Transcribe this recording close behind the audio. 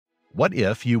What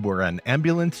if you were an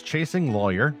ambulance-chasing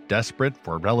lawyer desperate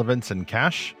for relevance and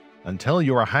cash until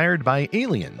you are hired by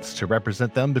aliens to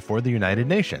represent them before the United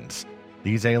Nations?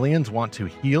 These aliens want to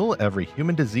heal every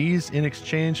human disease in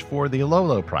exchange for the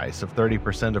low price of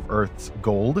 30% of Earth's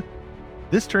gold.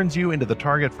 This turns you into the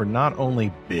target for not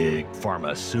only big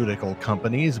pharmaceutical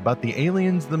companies, but the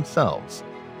aliens themselves.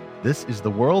 This is the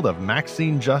world of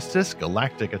Maxine Justice,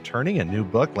 Galactic Attorney, a new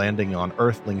book landing on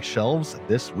Earthling shelves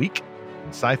this week.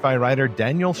 Sci-fi writer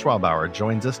Daniel Schwabauer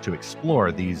joins us to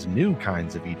explore these new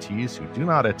kinds of ETs who do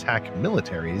not attack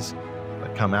militaries,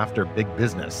 but come after big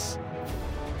business.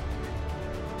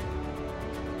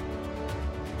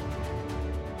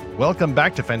 Welcome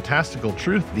back to Fantastical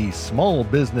Truth, the small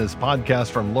business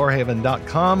podcast from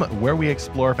lorehaven.com, where we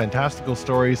explore fantastical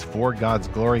stories for God's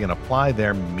glory and apply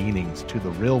their meanings to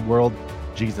the real world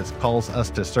Jesus calls us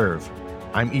to serve.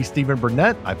 I'm E. Stephen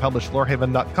Burnett. I publish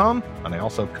lorehaven.com, and I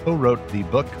also co-wrote the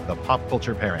book, The Pop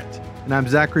Culture Parent. And I'm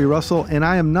Zachary Russell, and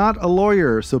I am not a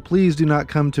lawyer, so please do not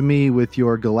come to me with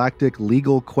your galactic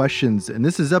legal questions. And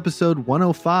this is episode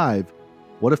 105.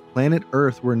 What if planet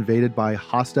Earth were invaded by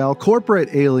hostile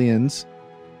corporate aliens?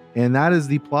 And that is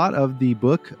the plot of the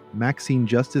book, Maxine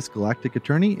Justice, Galactic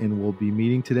Attorney, and we'll be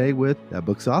meeting today with that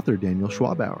book's author, Daniel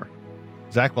Schwabauer.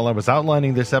 Zach, while I was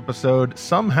outlining this episode,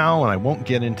 somehow, and I won't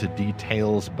get into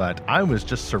details, but I was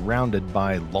just surrounded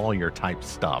by lawyer-type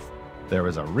stuff. There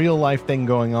was a real-life thing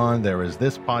going on, there was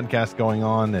this podcast going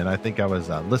on, and I think I was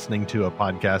listening to a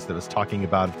podcast that was talking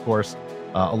about, of course,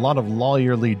 a lot of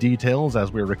lawyerly details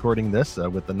as we were recording this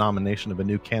with the nomination of a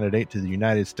new candidate to the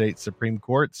United States Supreme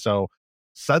Court. So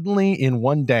suddenly, in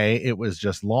one day, it was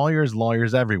just lawyers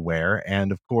everywhere.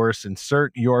 And of course,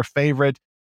 insert your favorite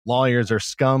lawyers are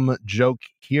scum joke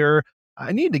here.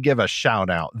 I need to give a shout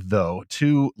out, though,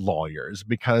 to lawyers,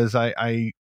 because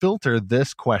I filter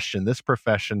this question, this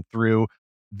profession, through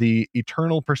the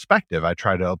eternal perspective I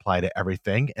try to apply to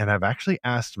everything. And I've actually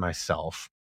asked myself,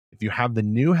 if you have the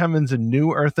new heavens and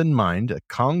new earth in mind, a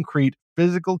concrete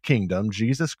physical kingdom,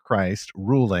 Jesus Christ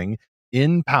ruling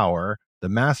in power, the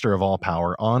master of all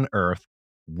power on earth,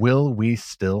 will we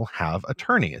still have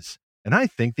attorneys? And I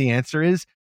think the answer is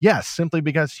yes, simply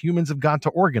because humans have got to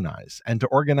organize. And to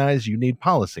organize, you need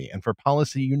policy. And for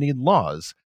policy, you need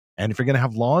laws. And if you're going to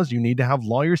have laws, you need to have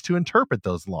lawyers to interpret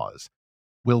those laws.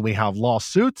 Will we have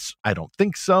lawsuits? I don't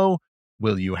think so.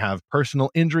 Will you have personal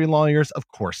injury lawyers? Of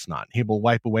course not. He will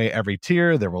wipe away every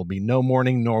tear. There will be no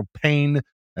mourning, nor pain.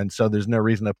 And so there's no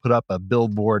reason to put up a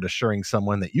billboard assuring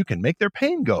someone that you can make their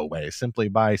pain go away simply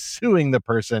by suing the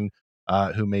person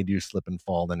who made you slip and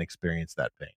fall and experience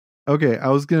that pain. Okay, I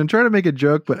was going to try to make a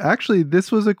joke, but actually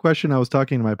this was a question I was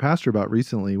talking to my pastor about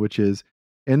recently, which is,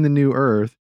 in the new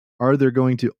earth, are there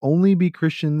going to only be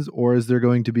Christians, or is there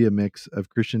going to be a mix of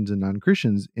Christians and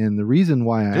non-Christians? And the reason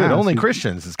why I asked, only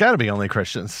Christians. It's got to be only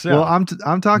Christians. Yeah. Well, I'm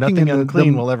talking nothing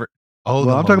unclean will ever. Oh,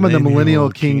 well, I'm talking about the millennial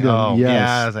kingdom. Oh,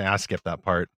 yes. Yeah, I skipped that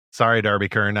part. Sorry, Darby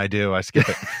Kern. I skip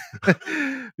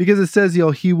it because it says,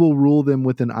 he will rule them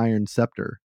with an iron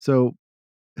scepter. So,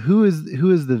 who is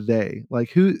the they?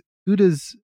 Like who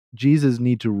does Jesus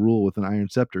need to rule with an iron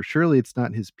scepter? Surely it's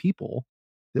not his people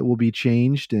that will be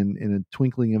changed in a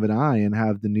twinkling of an eye and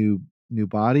have the new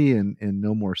body and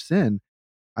no more sin.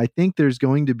 I think there's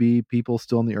going to be people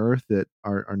still on the earth that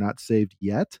are not saved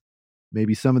yet.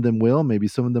 Maybe some of them will, maybe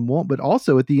some of them won't. But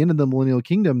also at the end of the millennial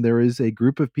kingdom, there is a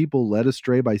group of people led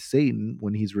astray by Satan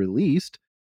when he's released.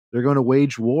 They're going to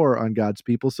wage war on God's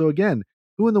people. So again,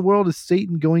 who in the world is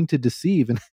Satan going to deceive?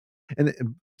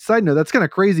 And side note, that's kind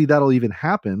of crazy that'll even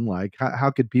happen. Like,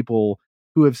 how could people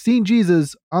who have seen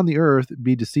Jesus on the earth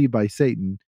be deceived by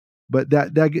Satan? But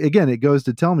that again, it goes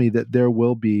to tell me that there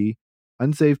will be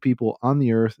unsaved people on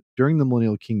the earth during the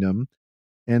millennial kingdom.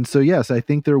 And so, yes, I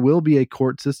think there will be a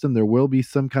court system. There will be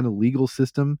some kind of legal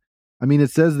system. I mean,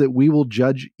 it says that we will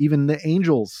judge even the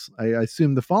angels. I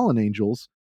assume the fallen angels.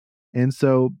 And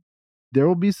so there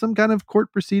will be some kind of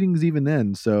court proceedings even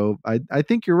then. So I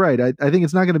think you're right. I think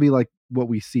it's not going to be like what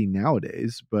we see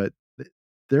nowadays, but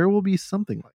there will be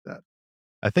something like that.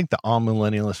 I think the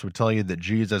amillennialist would tell you that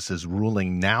Jesus is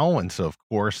ruling now. And so, of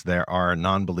course, there are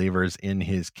non-believers in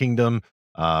his kingdom.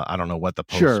 I don't know what the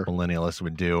post-millennialist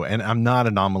would do. And I'm not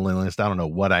a non-millennialist. I don't know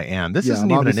what I am. This isn't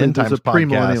even an end times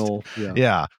podcast.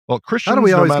 Yeah. Well, Christians, how do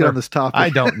we always get on this topic? I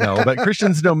don't know. But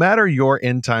Christians, no matter your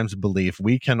end times belief,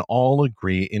 we can all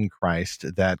agree in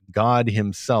Christ that God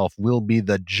himself will be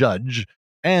the judge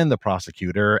and the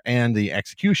prosecutor and the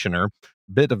executioner.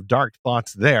 Bit of dark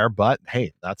thoughts there, but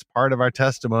hey, that's part of our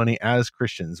testimony as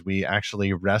Christians. We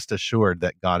actually rest assured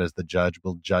that God is the judge,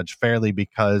 will judge fairly,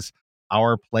 because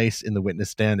our place in the witness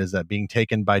stand is being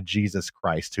taken by Jesus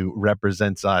Christ, who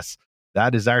represents us.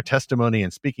 That is our testimony.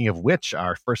 And speaking of which,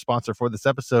 our first sponsor for this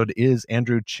episode is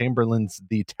Andrew Chamberlain's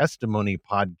The Testimony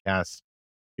Podcast.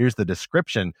 Here's the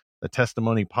description. The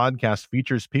Testimony Podcast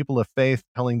features people of faith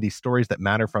telling the stories that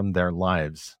matter from their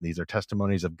lives. These are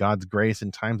testimonies of God's grace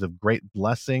in times of great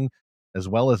blessing, as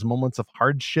well as moments of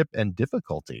hardship and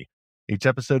difficulty. Each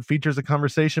episode features a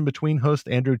conversation between host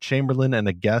Andrew Chamberlain and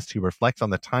a guest who reflects on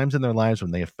the times in their lives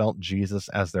when they have felt Jesus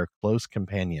as their close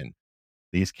companion.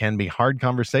 These can be hard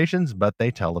conversations, but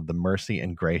they tell of the mercy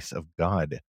and grace of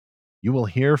God. You will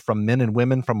hear from men and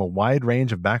women from a wide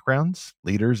range of backgrounds,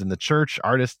 leaders in the church,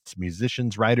 artists,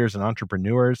 musicians, writers, and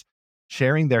entrepreneurs,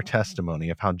 sharing their testimony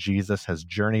of how Jesus has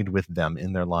journeyed with them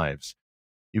in their lives.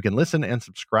 You can listen and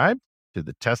subscribe to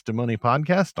the Testimony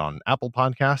Podcast on Apple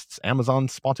Podcasts, Amazon,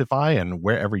 Spotify, and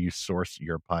wherever you source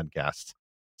your podcasts.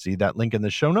 See that link in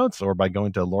the show notes or by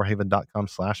going to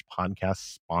lorehaven.com/podcast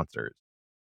sponsors.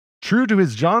 True to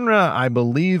his genre, I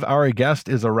believe our guest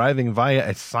is arriving via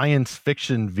a science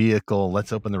fiction vehicle.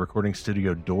 Let's open the recording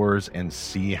studio doors and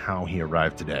see how he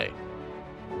arrived today.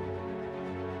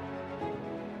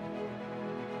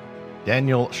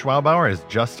 Daniel Schwaubauer has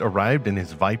just arrived in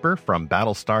his Viper from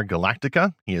Battlestar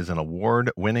Galactica. He is an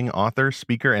award-winning author,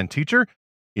 speaker, and teacher.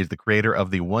 He is the creator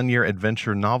of the one-year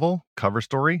adventure novel, Cover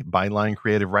Story, Byline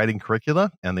Creative Writing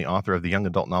Curricula, and the author of the young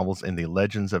adult novels in the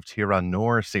Legends of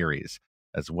Tir-Anor series,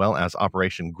 as well as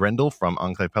Operation Grendel from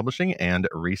Enclave Publishing, and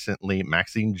recently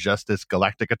Maxine Justice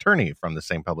Galactic Attorney from the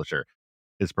same publisher.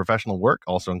 His professional work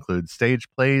also includes stage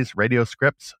plays, radio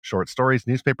scripts, short stories,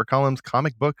 newspaper columns,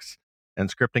 comic books, and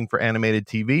scripting for animated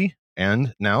TV,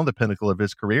 and now the pinnacle of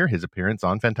his career, his appearance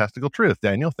on Fantastical Truth.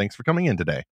 Daniel, thanks for coming in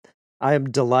today. I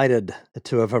am delighted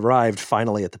to have arrived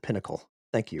finally at the pinnacle.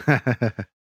 Thank you.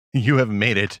 You have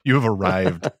made it. You have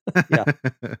arrived. Yeah.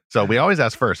 So we always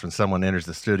ask first when someone enters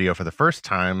the studio for the first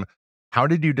time, how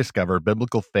did you discover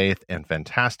biblical faith and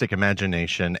fantastic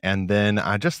imagination? And then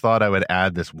I just thought I would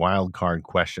add this wild card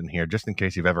question here, just in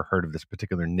case you've ever heard of this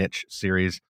particular niche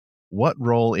series. What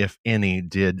role, if any,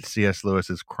 did C.S.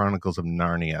 Lewis's Chronicles of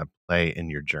Narnia play in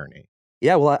your journey?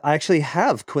 Yeah, well, I actually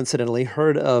have coincidentally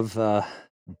heard of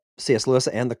C.S. Lewis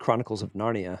and the Chronicles of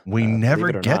Narnia. We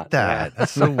never get that. Yeah.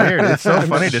 That's so weird. It's so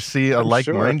funny to see a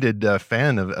like-minded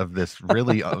fan of this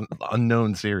really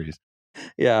unknown series.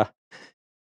 Yeah.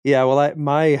 Yeah, well,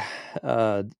 my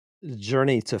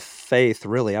journey to faith,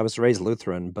 really, I was raised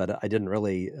Lutheran, but I didn't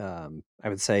really, I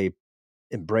would say,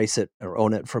 embrace it or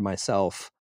own it for myself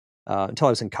until I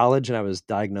was in college and I was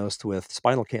diagnosed with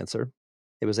spinal cancer.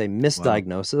 It was a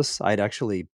misdiagnosis. Wow. I had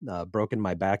actually broken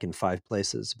my back in 5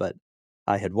 places, but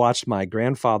I had watched my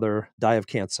grandfather die of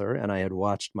cancer, and I had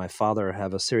watched my father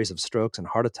have a series of strokes and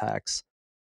heart attacks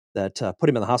that put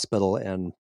him in the hospital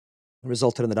and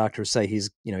resulted in the doctors say he's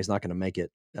not going to make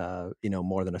it,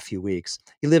 more than a few weeks.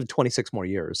 He lived 26 more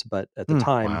years, but at the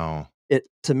time,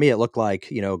 to me, it looked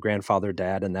like, grandfather,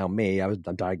 dad, and now me.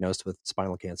 I'm diagnosed with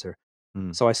spinal cancer.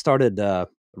 So I started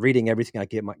reading everything I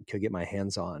could get my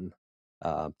hands on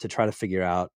to try to figure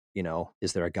out,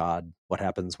 is there a God? What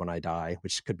happens when I die?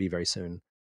 Which could be very soon.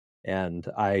 And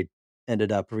I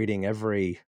ended up reading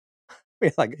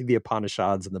like the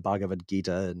Upanishads and the Bhagavad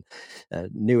Gita and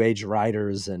New Age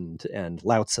writers and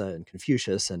Lao Tzu and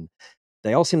Confucius. And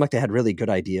they all seemed like they had really good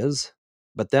ideas.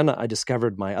 But then I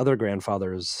discovered my other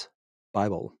grandfather's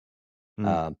Bible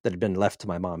that had been left to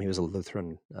my mom. He was a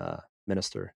Lutheran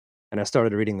minister. And I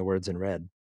started reading the words in red.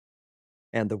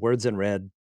 And the words in red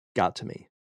got to me.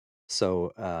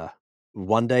 So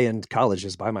one day in college,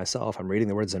 just by myself, I'm reading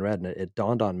the words in red, and it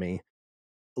dawned on me,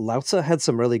 Lao Tzu had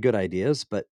some really good ideas,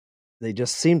 but they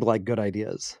just seemed like good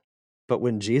ideas. But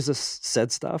when Jesus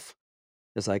said stuff,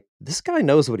 it's like, this guy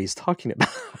knows what he's talking about.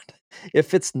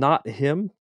 If it's not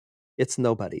him, it's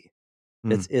nobody.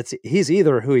 He's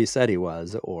either who he said he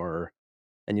was,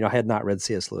 and I had not read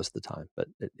C.S. Lewis at the time, but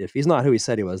if he's not who he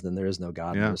said he was, then there is no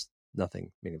God. Yeah. There's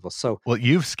nothing meaningful. So, well,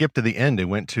 you've skipped to the end and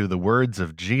went to the words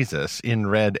of Jesus in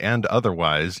red and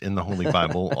otherwise in the Holy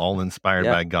Bible, all inspired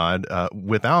by God,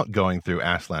 without going through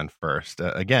Aslan first.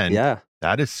 Again,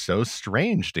 that is so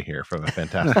strange to hear from a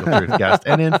Fantastical Truth guest.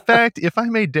 And in fact, if I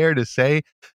may dare to say,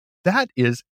 that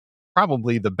is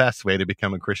probably the best way to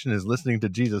become a Christian, is listening to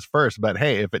Jesus first. But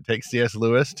hey, if it takes C.S.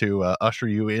 Lewis to usher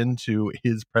you into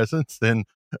his presence, then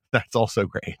that's also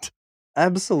great.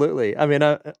 Absolutely. I mean,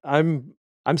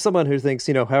 I'm someone who thinks,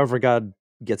 however God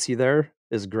gets you there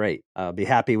is great. Be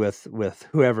happy with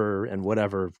whoever and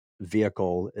whatever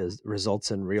vehicle results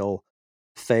in real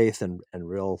faith and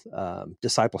real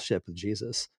discipleship with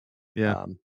Jesus. Yeah.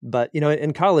 But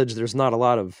in college, there's not a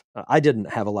lot of. I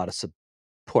didn't have a lot of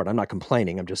important. I'm not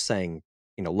complaining. I'm just saying,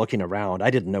 looking around, I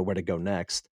didn't know where to go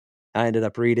next. I ended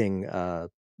up reading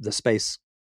the Space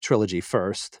trilogy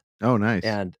first, Oh, nice.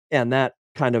 and that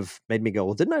kind of made me go,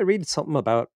 well, didn't I read something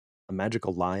about a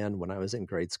magical lion when I was in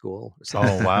grade school or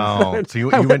something? Oh, wow. So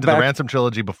you I went to the back- Ransom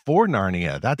trilogy before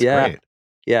Narnia. That's Yeah. great.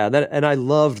 Yeah, and I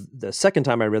loved the second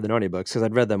time I read the Narnia books because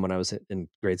I'd read them when I was in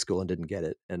grade school and didn't get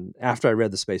it. And after I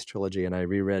read the Space trilogy and I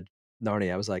reread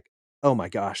Narnia, I was like, oh my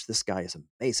gosh, this guy is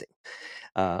amazing.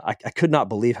 I could not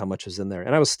believe how much was in there.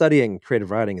 And I was studying creative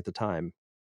writing at the time,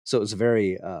 so it was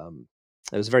very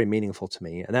meaningful to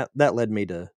me. And that led me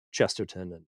to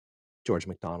Chesterton and George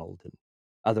MacDonald and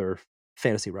other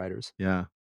fantasy writers. Yeah.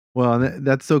 Well, and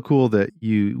that's so cool that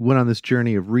you went on this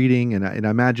journey of reading, and I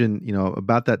imagine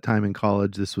about that time in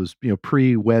college, this was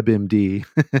pre-WebMD,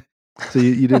 so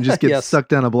you didn't just get Yes. sucked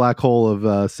down a black hole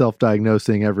of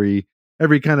self-diagnosing every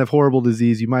kind of horrible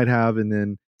disease you might have, and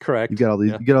then Correct. you get all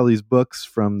these Yeah. you get all these books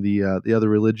from the other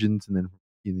religions, and then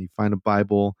you find a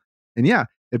Bible, and yeah,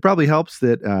 it probably helps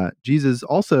that Jesus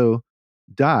also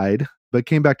died but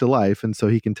came back to life, and so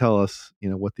he can tell us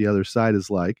what the other side is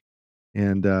like,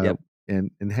 and Yep.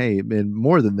 and hey, and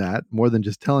more than that, more than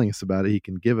just telling us about it, he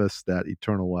can give us that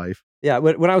eternal life. Yeah,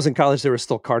 when I was in college, there were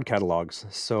still card catalogs,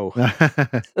 so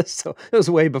so it was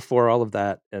way before all of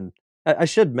that. And I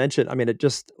should mention, I mean, it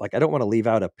just like I don't want to leave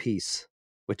out a piece,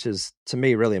 which is to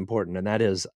me really important, and that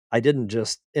is I didn't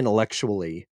just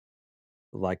intellectually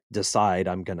like decide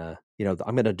I'm gonna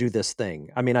do this thing.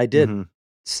 I mean, I did Mhm.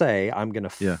 say I'm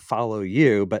gonna Yeah. follow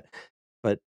you, but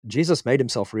Jesus made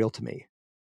himself real to me,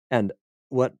 and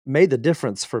what made the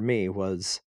difference for me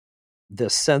was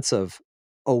this sense of,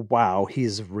 oh wow,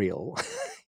 he's real.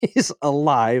 He's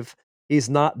alive. He's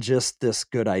not just this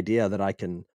good idea that I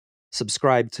can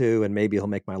subscribe to and maybe he'll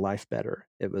make my life better.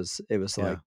 It was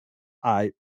Yeah.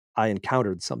 like I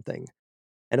encountered something.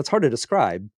 And it's hard to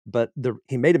describe, but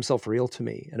he made himself real to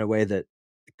me in a way that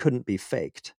couldn't be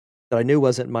faked, that I knew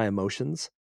wasn't my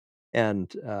emotions. And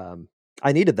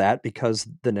I needed that because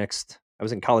I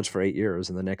was in college for 8 years,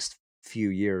 and the next few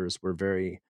years were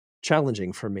very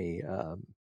challenging for me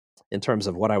in terms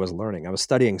of what I was learning. I was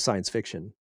studying science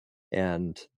fiction,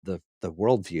 and the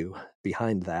worldview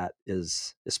behind that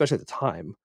is, especially at the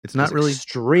time, It's not was really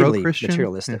extremely pro-Christian?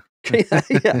 materialistic. Yeah.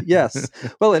 Yeah, yes.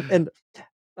 Well, and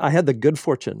I had the good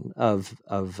fortune of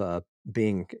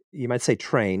being, you might say,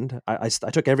 trained. I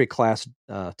took every class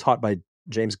taught by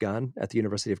James Gunn at the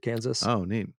University of Kansas. Oh,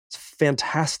 neat. It's a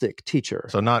fantastic teacher.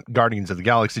 So not Guardians of the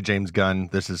Galaxy James Gunn.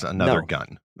 This is another No.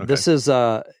 Gunn. Okay. This is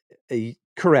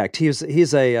correct.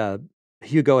 He's a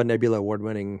Hugo and Nebula award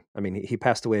winning. I mean, he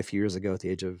passed away a few years ago at the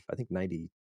age of, I think,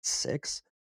 96.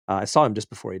 I saw him just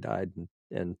before he died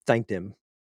and thanked him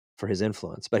for his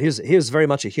influence. But he was very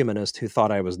much a humanist who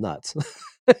thought I was nuts.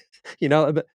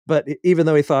 But even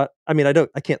though he thought, I mean,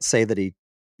 I can't say that he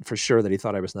for sure that he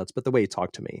thought I was nuts, but the way he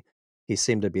talked to me, he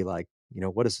seemed to be like,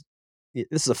 this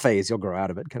is a phase, you'll grow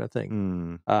out of it, kind of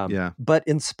thing. Yeah. But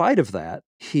in spite of that,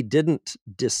 he didn't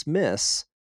dismiss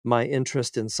my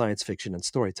interest in science fiction and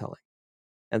storytelling.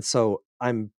 And so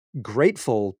I'm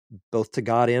grateful both to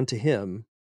God and to him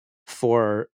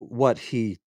for what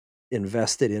he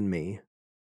invested in me,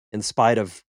 in spite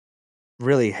of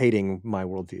really hating my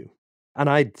worldview. And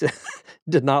I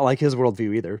did not like his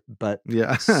worldview either, but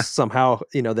Yeah. somehow,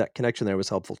 that connection there was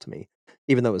helpful to me,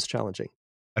 even though it was challenging.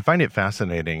 I find it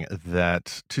fascinating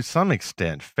that to some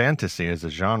extent, fantasy as a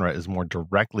genre is more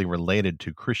directly related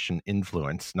to Christian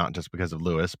influence, not just because of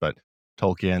Lewis, but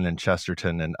Tolkien and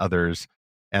Chesterton and others,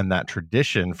 and that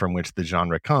tradition from which the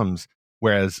genre comes.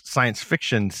 Whereas science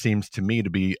fiction seems to me to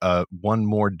be one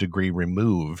more degree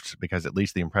removed, because at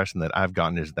least the impression that I've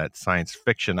gotten is that science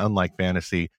fiction, unlike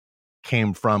fantasy,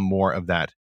 came from more of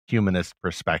that humanist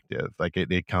perspective. Like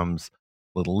it comes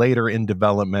a little later in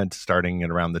development, starting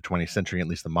at around the 20th century, at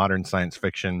least the modern science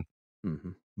fiction.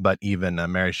 Mm-hmm. But even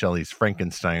Mary Shelley's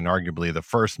Frankenstein, arguably the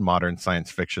first modern science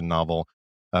fiction novel,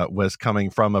 was coming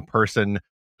from a person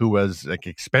who was like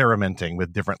experimenting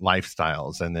with different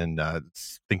lifestyles and then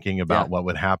thinking about what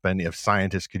would happen if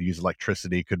scientists could use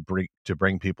electricity to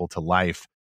bring people to life.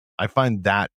 I find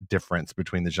that difference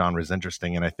between the genres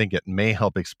interesting, and I think it may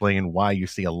help explain why you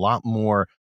see a lot more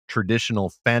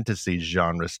traditional fantasy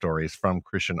genre stories from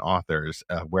Christian authors,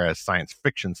 whereas science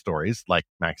fiction stories like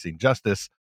Maxine Justice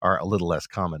are a little less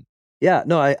common. Yeah,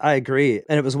 no, I agree.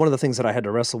 And it was one of the things that I had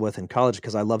to wrestle with in college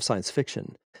because I love science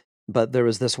fiction. But there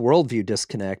was this worldview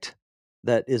disconnect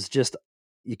that is just,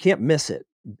 you can't miss it.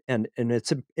 And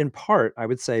it's in part, I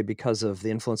would say, because of the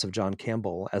influence of John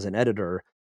Campbell as an editor,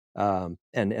 and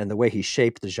the way he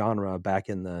shaped the genre back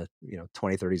in the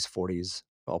 20s, 30s, 40s,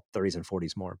 well, 30s and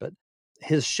 40s more. But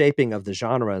his shaping of the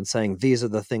genre and saying, these are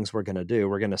the things we're going to do.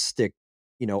 We're going to stick,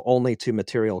 only to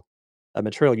a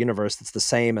material universe that's the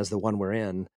same as the one we're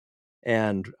in.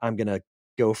 And I'm going to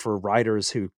go for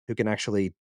writers who can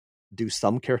actually do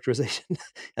some characterization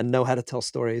and know how to tell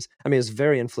stories. I mean, it's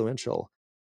very influential.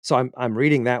 So I'm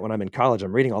reading that when I'm in college.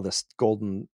 I'm reading all this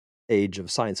golden age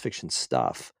of science fiction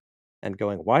stuff and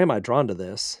going, why am I drawn to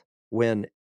this when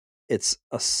its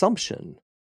assumption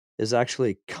is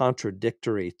actually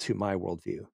contradictory to my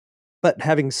worldview? But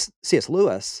having C.S.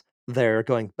 Lewis there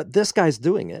going, but this guy's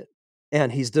doing it,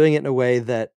 and he's doing it in a way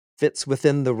that fits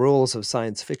within the rules of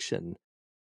science fiction.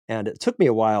 And it took me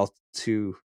a while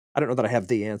I don't know that I have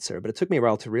the answer, but it took me a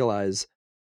while to realize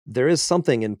there is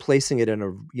something in placing it in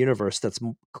a universe that's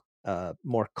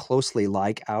more closely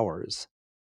like ours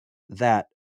that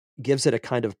gives it a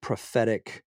kind of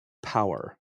prophetic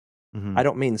power. Mhm. I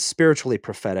don't mean spiritually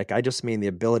prophetic. I just mean the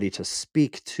ability to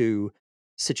speak to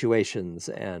situations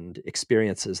and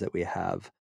experiences that we have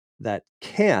that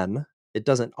it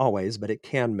doesn't always, but it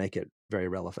can make it very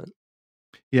relevant.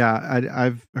 Yeah,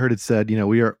 I've heard it said,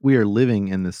 we are living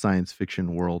in the science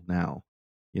fiction world now.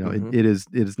 Mhm. It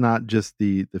is not just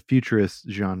the futurist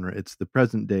genre; it's the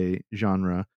present day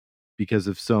genre because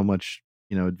of so much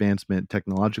advancement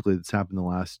technologically that's happened the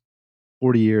last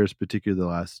 40 years, particularly the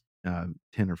last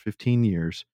 10 or 15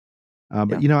 years.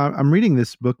 But Yeah. I'm reading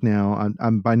this book now.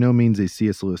 I'm by no means a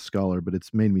C.S. Lewis scholar, but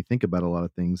it's made me think about a lot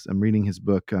of things. I'm reading his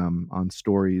book on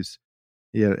stories.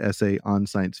 He had an essay on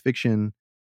science fiction.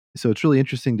 So it's really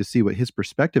interesting to see what his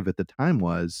perspective at the time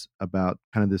was about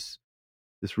kind of this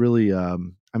really.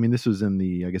 I mean, this was in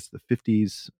the, I guess, the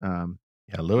 50s.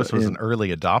 Yeah, Lewis was an And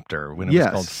early adopter when it was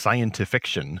called yes,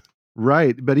 scientifiction.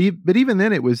 right. But even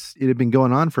then, it had been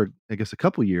going on for, I guess, a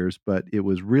couple years, but it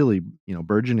was really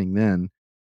burgeoning then.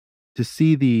 To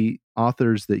see the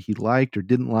authors that he liked or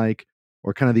didn't like,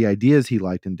 or kind of the ideas he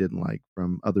liked and didn't like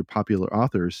from other popular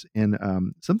authors. And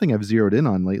something I've zeroed in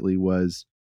on lately was,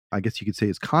 I guess you could say,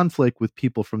 his conflict with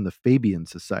people from the Fabian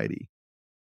Society,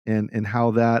 and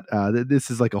how that this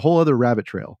is like a whole other rabbit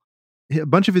trail. A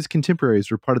bunch of his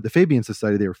contemporaries were part of the Fabian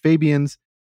Society. They were Fabians,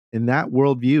 and that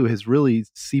worldview has really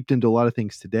seeped into a lot of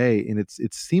things today. And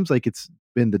it seems like it's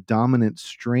been the dominant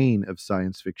strain of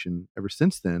science fiction ever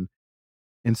since then.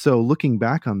 And so looking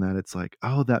back on that, it's like,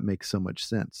 oh, that makes so much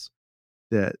sense.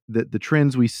 That the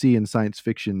trends we see in science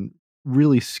fiction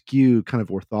really skew kind of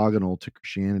orthogonal to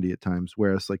Christianity at times.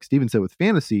 Whereas, like Stephen said, with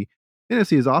fantasy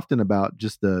is often about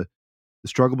just the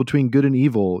struggle between good and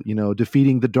evil,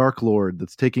 defeating the Dark Lord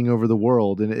that's taking over the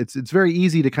world. And it's very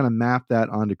easy to kind of map that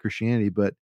onto Christianity.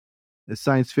 But the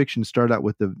science fiction started out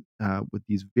with with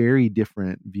these very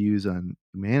different views on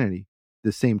humanity. At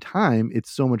the same time,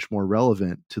 it's so much more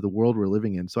relevant to the world we're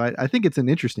living in. So I think it's an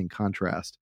interesting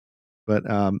contrast. But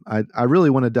I really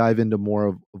want to dive into more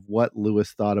of what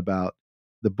Lewis thought about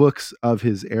the books of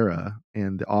his era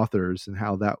and the authors and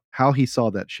how he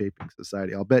saw that shaping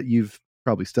society. I'll bet you've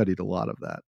probably studied a lot of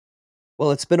that. Well,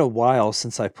 it's been a while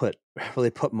since I really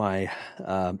put my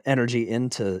energy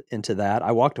into that.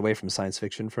 I walked away from science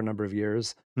fiction for a number of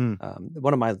years. Hmm.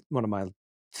 One of my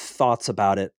thoughts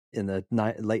about it in the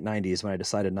late '90s, when I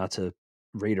decided not to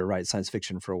read or write science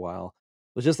fiction for a while,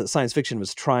 was just that science fiction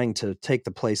was trying to take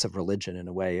the place of religion in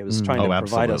a way. It was trying Oh, to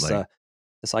provide us absolutely.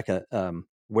 it's like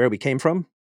where we came from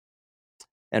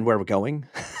and where we're going.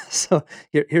 So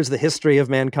here's the history of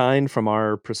mankind from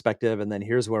our perspective, and then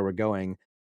here's where we're going.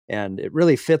 And it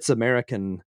really fits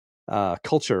American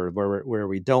culture, where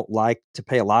we don't like to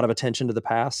pay a lot of attention to the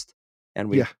past,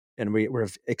 and Yeah. we're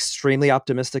extremely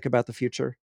optimistic about the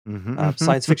future. Mhm.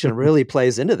 Science fiction really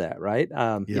plays into that, right?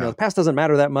 Yeah. The past doesn't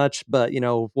matter that much, but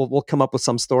we'll come up with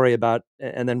some story about,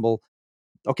 and then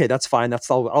okay, that's fine.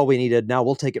 That's all we needed. Now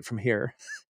we'll take it from here.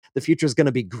 The future is going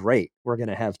to be great. We're going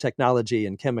to have technology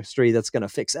and chemistry that's going to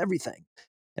fix everything,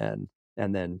 and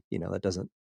then that doesn't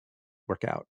work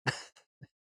out.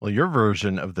 Well, your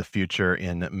version of the future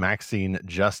in Maxine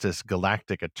Justice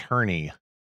Galactic Attorney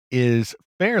is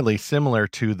fairly similar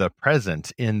to the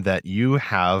present in that you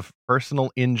have personal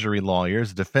injury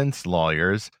lawyers, defense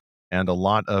lawyers, and a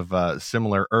lot of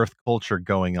similar Earth culture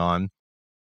going on,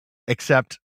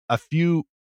 except a few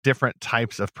different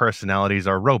types of personalities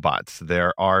are robots.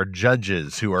 There are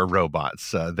judges who are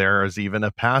robots. There's even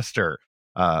a pastor,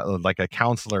 like a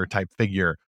counselor type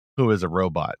figure, who is a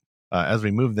robot. As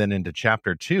we move then into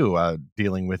chapter 2,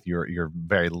 dealing with your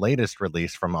very latest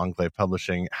release from Enclave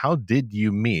Publishing, how did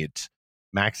you meet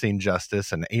Maxine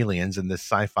Justice and aliens in this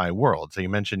sci-fi world? So you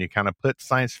mentioned you kind of put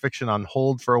science fiction on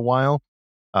hold for a while.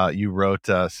 You wrote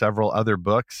several other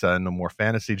books in the more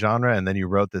fantasy genre, and then you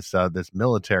wrote this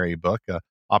military book,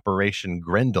 Operation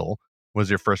Grendel. was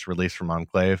your first release from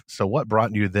Enclave. So what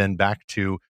brought you then back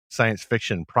to science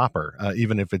fiction proper,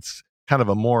 even if it's kind of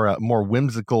a more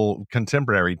whimsical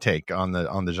contemporary take on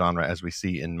the genre as we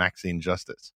see in Maxine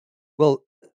Justice? Well,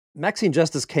 Maxine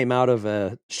Justice came out of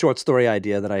a short story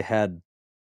idea that I had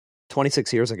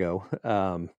 26 years ago,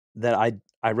 that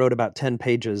I wrote about 10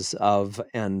 pages of,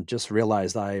 and just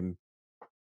realized I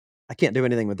can't do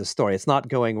anything with this story. It's not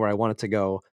going where I want it to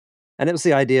go. And it was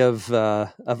the idea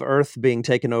of Earth being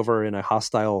taken over in a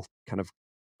hostile kind of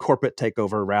corporate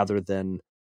takeover, rather than,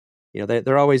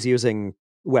 they're always using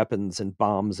weapons and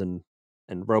bombs and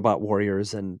robot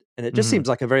warriors, and it just seems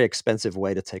like a very expensive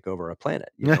way to take over a planet.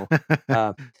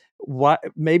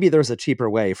 Maybe there's a cheaper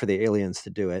way for the aliens to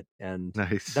do it. And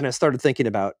Nice. then I started thinking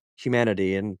about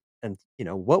humanity, and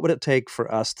what would it take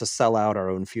for us to sell out our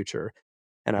own future?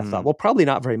 And I thought, well, probably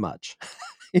not very much.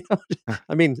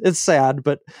 I mean, it's sad,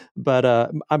 but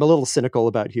I'm a little cynical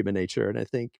about human nature, and I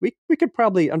think we could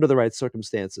probably, under the right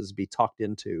circumstances, be talked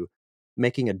into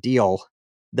making a deal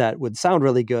that would sound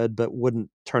really good, but wouldn't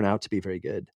turn out to be very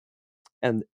good.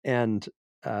 And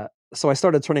so I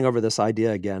started turning over this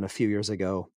idea again a few years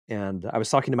ago, and I was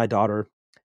talking to my daughter.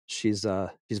 She's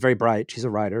very bright. She's a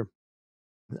writer,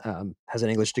 has an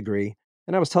English degree,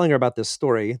 and I was telling her about this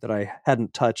story that I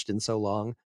hadn't touched in so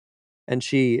long, and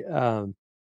she,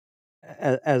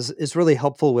 as is really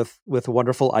helpful with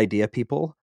wonderful idea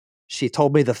people, she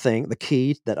told me the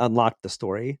key that unlocked the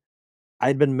story.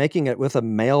 I'd been making it with a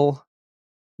male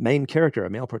main character, a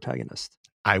male protagonist.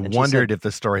 I wondered if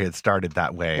the story had started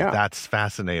that way. Yeah. That's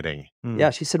fascinating. Yeah,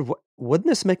 she said, wouldn't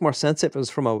this make more sense if it was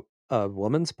from a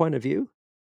woman's point of view?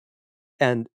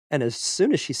 And as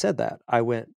soon as she said that, I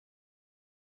went,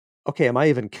 okay, am I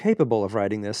even capable of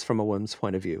writing this from a woman's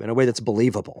point of view in a way that's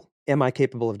believable? Am I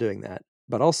capable of doing that?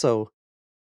 But also,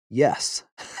 yes,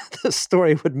 the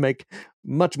story would make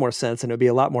much more sense, and it would be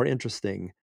a lot more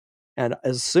interesting. And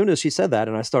as soon as she said that,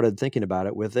 and I started thinking about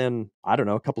it, within, I don't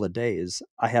know, a couple of days,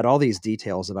 I had all these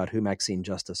details about who Maxine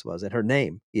Justice was, and her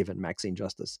name, even Maxine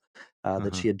Justice,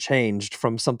 that she had changed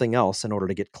from something else in order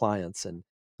to get clients, and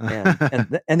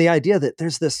the idea that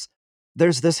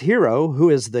there's this hero who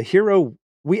is the hero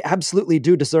we absolutely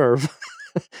do deserve,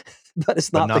 but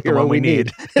it's not the hero we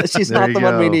need. She's not the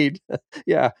one we need.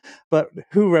 Yeah, but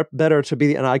who better to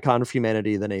be an icon of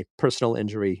humanity than a personal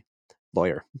injury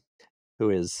lawyer who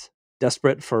is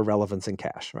desperate for relevance and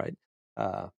cash, right?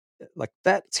 Like,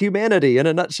 that's humanity in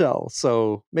a nutshell.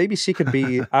 So maybe she could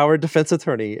be our defense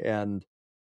attorney, and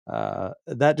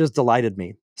that just delighted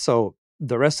me. So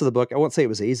the rest of the book, I won't say it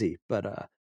was easy, but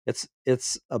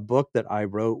it's a book that I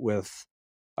wrote with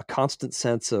a constant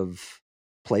sense of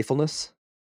playfulness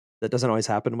that doesn't always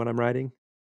happen when I'm writing,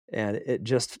 and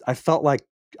I felt like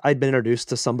I'd been introduced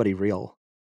to somebody real.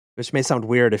 Which may sound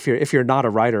weird if you're not a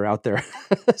writer out there.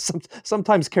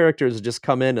 Sometimes characters just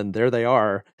come in and there they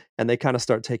are, and they kind of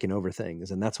start taking over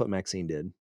things, and that's what Maxine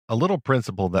did. A little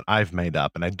principle that I've made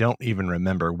up, and I don't even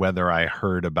remember whether I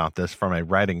heard about this from a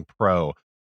writing pro,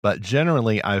 but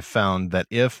generally I've found that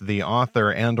if the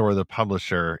author and or the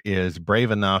publisher is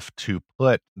brave enough to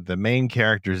put the main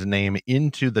character's name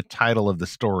into the title of the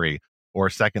story, or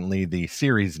secondly, the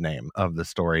series name of the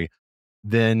story,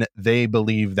 then they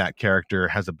believe that character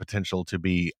has a potential to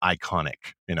be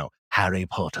iconic, Harry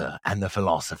Potter and the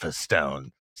Philosopher's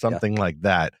Stone, something like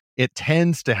that. It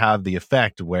tends to have the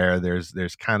effect where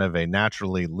there's kind of a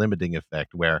naturally limiting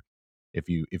effect where if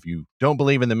you don't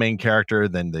believe in the main character,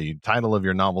 then the title of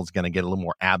your novel is going to get a little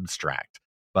more abstract.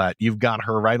 But you've got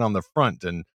her right on the front,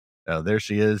 and there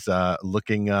she is,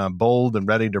 looking bold and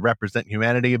ready to represent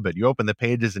humanity. But you open the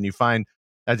pages and you find,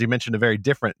 as you mentioned, a very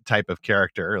different type of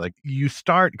character. Like, you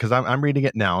start, because I'm reading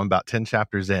it now, I'm about 10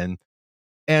 chapters in,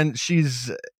 and she's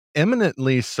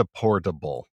eminently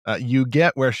supportable. You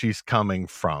get where she's coming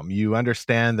from. You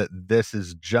understand that this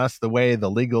is just the way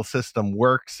the legal system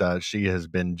works. She has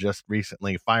been just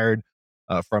recently fired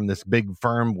from this big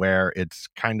firm where it's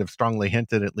kind of strongly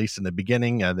hinted, at least in the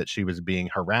beginning, that she was being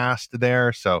harassed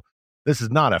there. So this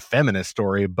is not a feminist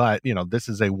story, but, this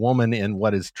is a woman in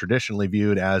what is traditionally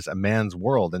viewed as a man's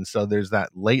world. And so there's that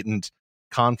latent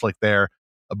conflict there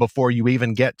before you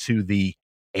even get to the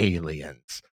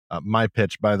aliens. My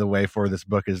pitch, by the way, for this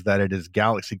book is that it is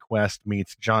Galaxy Quest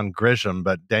meets John Grisham.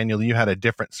 But Daniel, you had a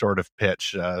different sort of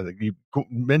pitch. You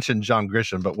mentioned John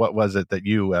Grisham, but what was it that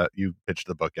you pitched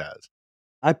the book as?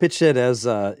 I pitched it as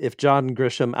if John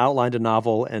Grisham outlined a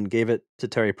novel and gave it to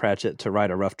Terry Pratchett to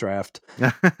write a rough draft.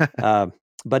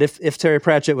 But if Terry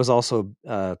Pratchett was also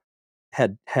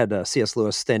had C.S.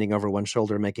 Lewis standing over one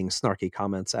shoulder making snarky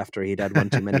comments after he'd had one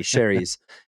too many sherries,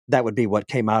 that would be what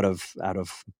came out of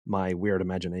my weird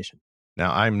imagination.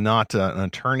 Now, I'm not an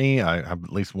attorney. I have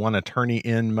at least one attorney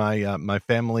in my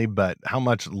family, but how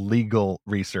much legal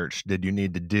research did you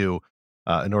need to do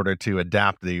in order to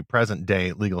adapt the present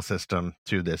day legal system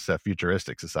to this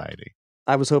futuristic society?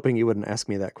 I was hoping you wouldn't ask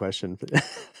me that question.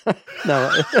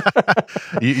 No.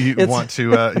 You It's want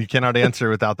to you cannot answer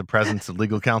without the presence of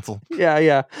legal counsel.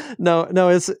 yeah. No,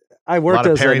 I A worked lot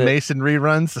of as Perry an Mason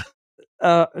reruns.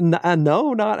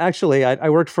 no, not actually. I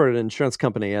worked for an insurance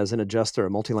company as an adjuster, a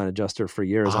multi-line adjuster for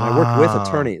years, and I worked with Ah,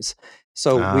 attorneys.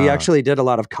 So we ah, actually did a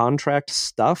lot of contract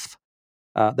stuff.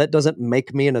 That doesn't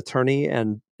make me an attorney,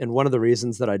 and one of the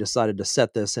reasons that I decided to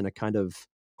set this in a kind of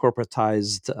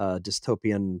corporatized,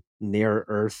 dystopian, near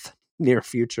Earth, near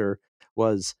future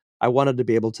was I wanted to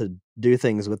be able to do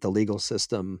things with the legal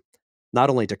system, not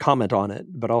only to comment on it,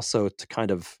 but also to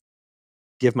kind of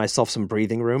give myself some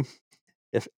breathing room.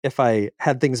 If I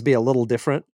had things be a little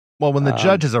different, well, when the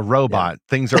judge is a yeah. robot,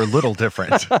 things are a little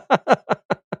different.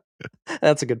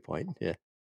 That's a good point. Yeah.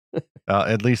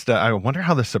 At least I wonder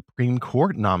how the Supreme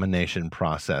Court nomination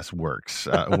process works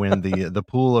when the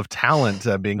pool of talent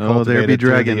being Oh, there be cultivated through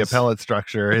the dragons. appellate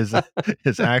structure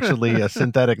is actually a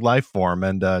synthetic life form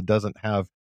and doesn't have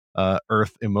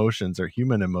Earth emotions or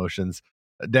human emotions.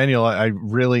 Daniel, I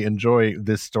really enjoy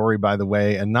this story, by the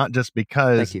way, and not just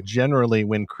because Thank you. generally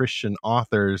when Christian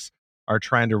authors are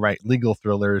trying to write legal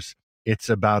thrillers, it's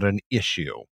about an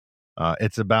issue.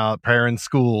 It's about prayer in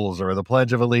schools or the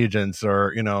Pledge of Allegiance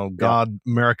or, Yeah. God,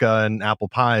 America, and apple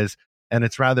pies. And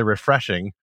it's rather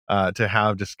refreshing to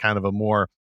have just kind of a more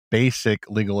basic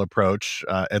legal approach,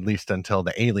 at least until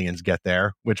the aliens get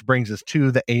there, which brings us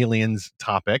to the aliens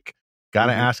topic. Got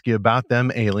to hmm ask you about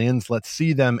them aliens. Let's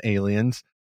see them aliens.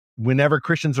 Whenever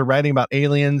Christians are writing about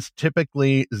aliens,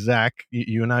 typically, Zach,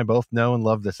 you and I both know and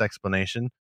love this explanation.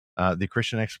 The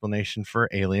Christian explanation for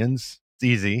aliens, it's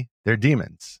easy. They're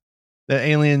demons. The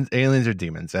aliens are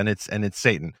demons, and it's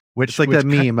Satan. It's like that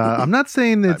meme. I'm not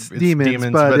saying it's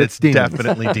demons, but it's demons.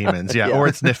 Definitely demons. Yeah, Yeah. or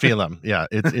it's Nephilim. Yeah,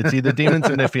 it's either demons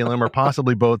or Nephilim, or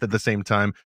possibly both at the same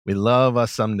time. We love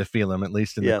us some Nephilim, at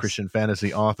least in the Yes. Christian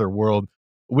fantasy author world,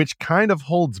 which kind of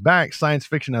holds back science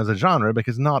fiction as a genre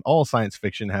because not all science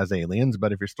fiction has aliens.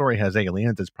 But if your story has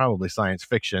aliens, it's probably science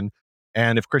fiction.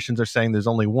 And if Christians are saying there's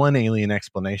only one alien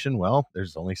explanation, well,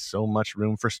 there's only so much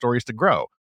room for stories to grow.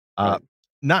 Right.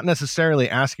 Not necessarily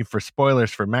asking for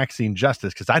spoilers for Maxine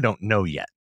Justice because I don't know yet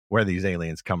where these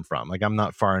aliens come from. Like I'm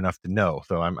not far enough to know,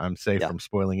 so I'm safe Yeah. from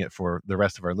spoiling it for the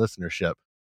rest of our listenership.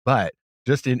 But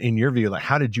just in your view, like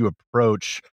how did you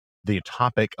approach the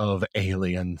topic of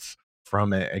aliens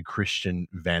from a Christian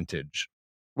vantage?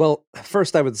 Well,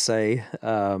 first I would say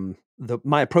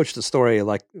my approach to story,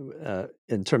 like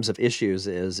in terms of issues,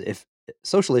 is if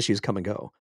social issues come and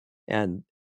go, and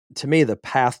to me, the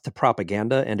path to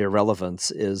propaganda and irrelevance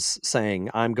is saying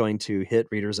I'm going to hit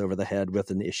readers over the head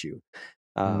with an issue.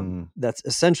 That's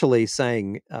essentially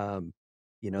saying,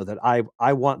 that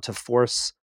I want to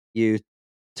force you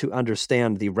to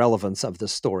understand the relevance of the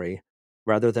story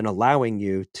rather than allowing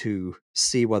you to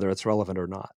see whether it's relevant or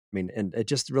not. I mean, and it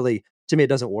just really, to me, it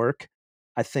doesn't work.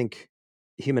 I think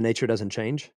human nature doesn't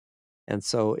change, and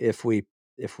so if we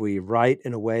write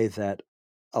in a way that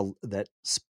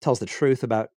tells the truth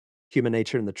about human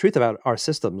nature and the truth about our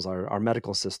systems, our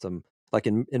medical system, like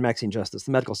in Maxine Justice,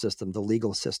 the medical system, the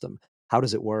legal system, how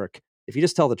does it work? If you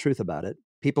just tell the truth about it,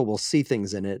 people will see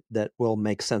things in it that will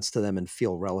make sense to them and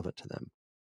feel relevant to them.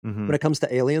 When it comes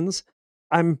to aliens,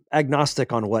 I'm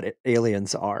agnostic on what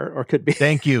aliens are or could be.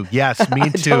 Thank you. Yes, me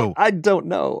too. I don't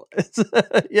know.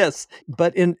 Yes,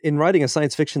 but in writing a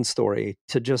science fiction story,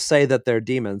 to just say that they're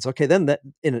demons, okay, then that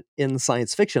in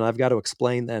science fiction, I've got to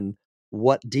explain then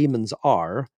what demons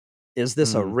are. Is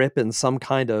this a rip in some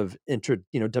kind of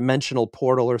dimensional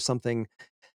portal or something?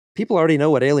 People already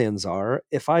know what aliens are.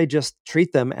 If I just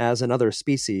treat them as another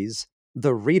species,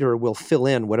 the reader will fill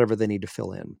in whatever they need to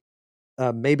fill in.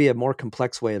 Maybe a more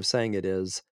complex way of saying it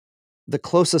is the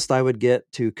closest I would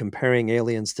get to comparing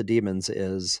aliens to demons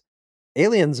is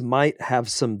aliens might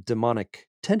have some demonic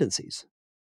tendencies.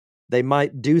 They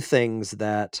might do things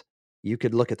that you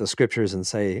could look at the scriptures and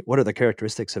say, what are the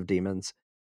characteristics of demons?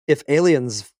 If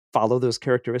aliens follow those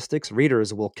characteristics,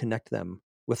 readers will connect them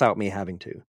without me having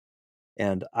to.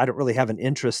 And I don't really have an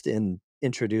interest in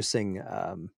introducing,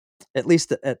 at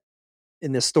least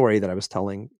in this story that I was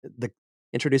telling,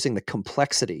 introducing the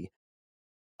complexity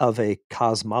of a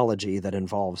cosmology that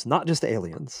involves not just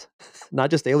aliens, not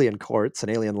just alien courts and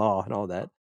alien law and all that,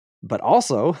 but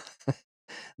also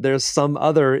there's some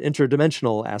other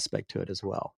interdimensional aspect to it as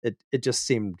well. It just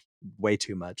seemed way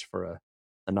too much for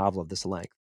a novel of this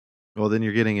length. Well, then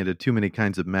you're getting into too many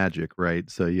kinds of magic, right?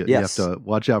 So you have Yes. to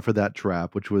watch out for that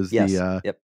trap, which was Yes.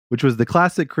 the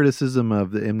classic criticism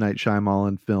of the M. Night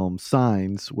Shyamalan film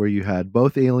Signs, where you had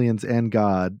both aliens and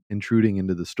God intruding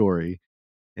into the story.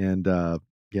 And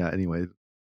anyway,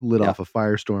 lit Yeah. off a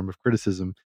firestorm of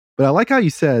criticism. But I like how you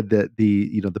said that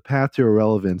the path to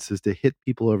irrelevance is to hit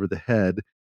people over the head.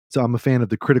 So I'm a fan of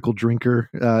the Critical Drinker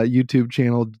YouTube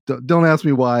channel. Don't ask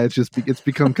me why. It's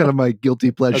become kind of my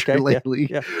guilty pleasure lately,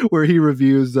 where he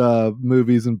reviews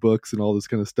movies and books and all this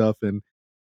kind of stuff. And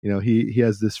he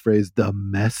has this phrase, "the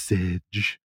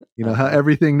message." How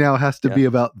everything now has to be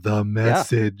about the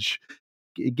message.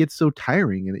 It gets so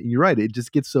tiring, and you're right, it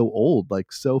just gets so old,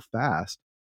 like so fast.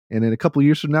 And in a couple of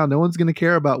years from now, no one's going to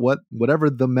care about whatever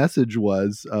the message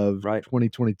was of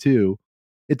 2022.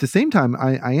 At the same time,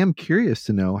 I am curious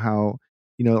to know how,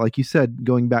 like you said,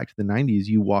 going back to the 90s,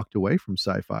 you walked away from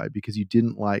sci-fi because you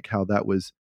didn't like how that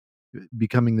was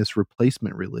becoming this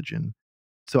replacement religion.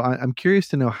 So I'm curious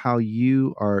to know how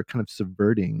you are kind of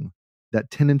subverting that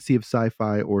tendency of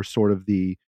sci-fi, or sort of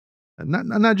the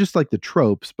not just like the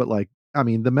tropes, but like, I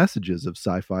mean, the messages of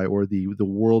sci-fi, or the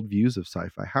worldviews of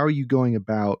sci-fi. How are you going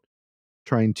about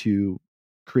trying to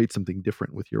create something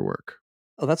different with your work?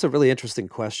 Oh, that's a really interesting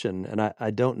question. And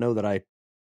I don't know that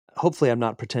hopefully I'm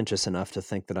not pretentious enough to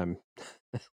think that I'm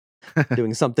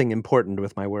doing something important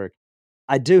with my work.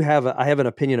 I have an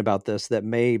opinion about this that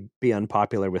may be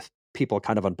unpopular with people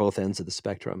kind of on both ends of the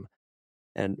spectrum.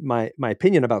 And my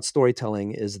opinion about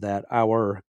storytelling is that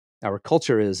our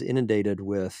culture is inundated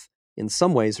with, in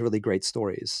some ways, really great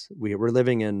stories. We're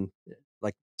living in,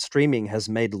 like, streaming has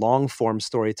made long form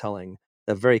storytelling,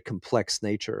 a very complex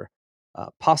nature,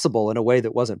 possible in a way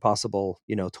that wasn't possible,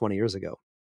 20 years ago.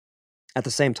 At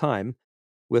the same time,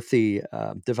 with the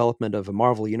development of a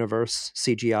Marvel Universe,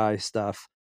 CGI stuff,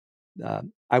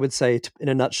 I would say, in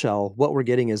a nutshell, what we're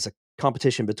getting is a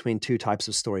competition between two types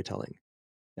of storytelling.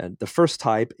 And the first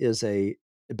type it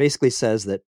basically says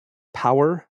that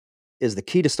power is the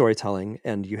key to storytelling,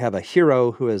 and you have a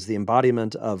hero who is the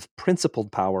embodiment of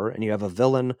principled power, and you have a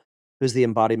villain who's the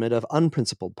embodiment of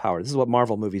unprincipled power. This is what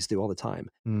Marvel movies do all the time,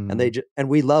 and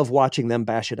we love watching them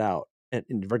bash it out, and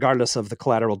regardless of the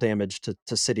collateral damage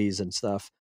to cities and stuff.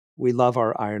 We love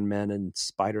our Iron Man and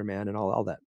Spider-Man and all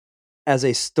that. As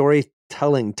a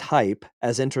storytelling type,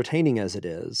 as entertaining as it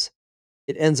is,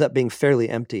 it ends up being fairly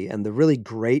empty. And the really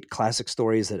great classic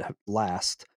stories that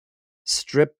last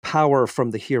strip power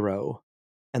from the hero,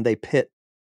 and they pit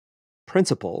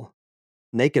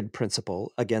naked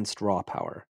principle against raw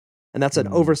power. And that's an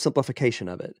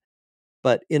oversimplification of it.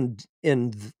 But in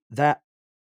that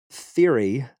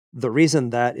theory, the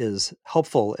reason that is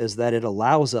helpful is that it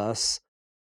allows us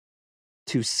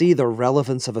to see the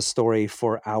relevance of a story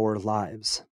for our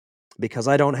lives. Because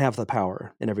I don't have the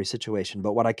power in every situation,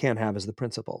 but what I can have is the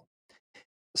principle.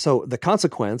 So the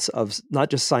consequence of not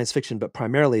just science fiction, but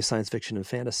primarily science fiction and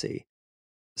fantasy,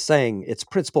 saying it's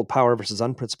principled power versus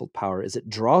unprincipled power, is it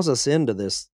draws us into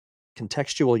this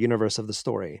contextual universe of the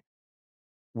story.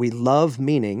 We love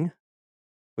meaning,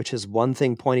 which is one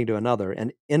thing pointing to another,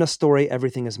 and in a story,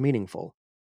 everything is meaningful.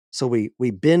 So we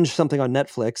binge something on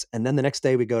Netflix, and then the next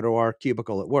day we go to our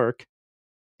cubicle at work,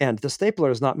 and the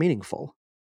stapler is not meaningful.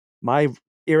 My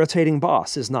irritating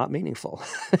boss is not meaningful,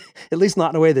 at least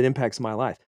not in a way that impacts my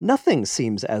life. Nothing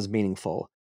seems as meaningful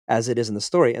as it is in the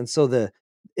story. And so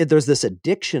there's this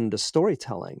addiction to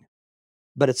storytelling,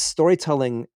 but it's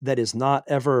storytelling that is not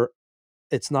ever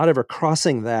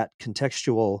crossing that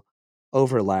contextual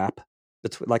overlap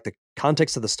between, like, the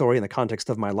context of the story and the context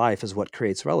of my life is what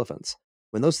creates relevance.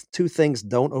 When those two things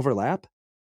don't overlap,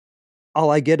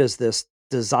 all I get is this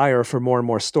desire for more and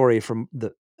more story, from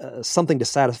something to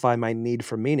satisfy my need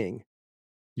for meaning.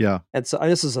 Yeah. And so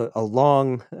this is a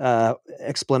long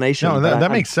explanation. No,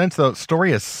 that makes sense, though.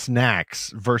 Story as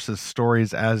snacks versus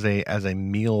stories as a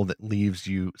meal that leaves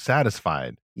you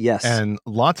satisfied. Yes. And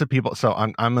lots of people, so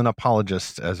I'm an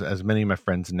apologist, as many of my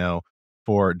friends know,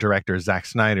 for director Zack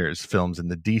Snyder's films in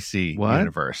the DC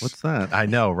universe. What's that? I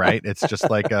know, right? It's just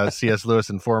like C.S. Lewis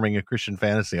informing a Christian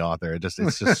fantasy author.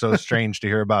 It's just so strange to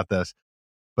hear about this.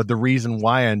 But the reason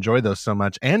why I enjoy those so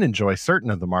much, and enjoy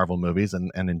certain of the Marvel movies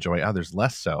and enjoy others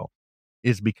less so,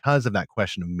 is because of that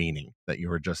question of meaning that you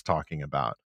were just talking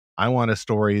about. I want a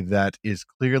story that is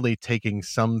clearly taking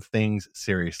some things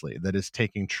seriously, that is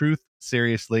taking truth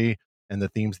seriously, and the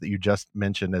themes that you just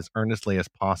mentioned as earnestly as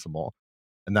possible.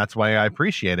 And that's why I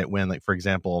appreciate it when, like, for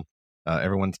example,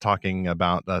 everyone's talking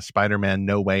about Spider-Man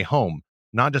No Way Home.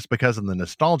 Not just because of the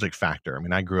nostalgic factor. I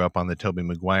mean, I grew up on the Tobey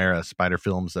Maguire Spider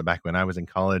films back when I was in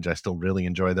college. I still really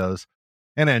enjoy those.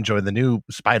 And I enjoy the new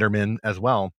Spider-Man as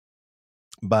well.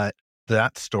 But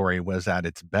that story was at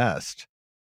its best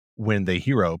when the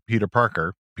hero, Peter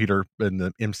Parker, Peter in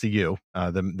the MCU,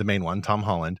 the main one, Tom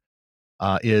Holland,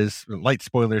 is, light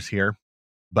spoilers here,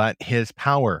 but his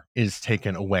power is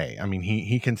taken away. I mean,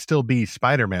 he can still be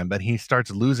Spider-Man, but he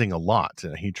starts losing a lot.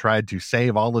 He tried to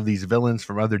save all of these villains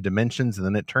from other dimensions, and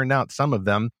then it turned out some of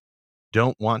them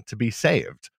don't want to be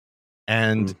saved.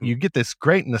 And you get this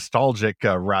great nostalgic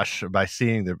rush by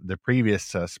seeing the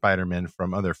previous Spider-Man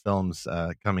from other films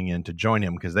coming in to join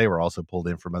him, because they were also pulled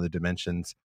in from other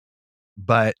dimensions.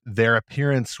 But their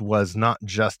appearance was not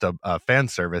just a fan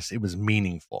service, it was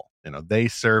meaningful. They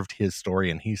served his story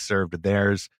and he served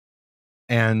theirs.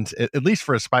 And at least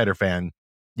for a Spider fan,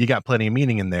 you got plenty of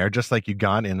meaning in there, just like you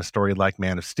got in a story like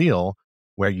Man of Steel,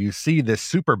 where you see this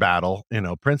super battle,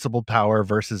 principled power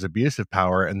versus abusive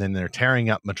power, and then they're tearing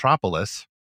up Metropolis.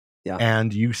 Yeah.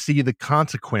 And you see the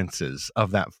consequences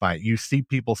of that fight. You see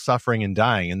people suffering and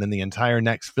dying. And then the entire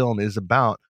next film is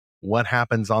about what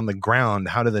happens on the ground.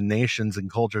 How do the nations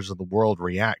and cultures of the world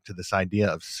react to this idea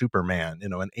of Superman,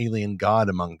 an alien god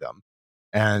among them?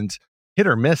 And hit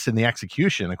or miss in the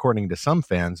execution, according to some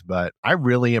fans, but I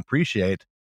really appreciate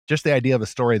just the idea of a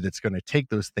story that's going to take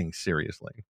those things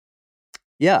seriously.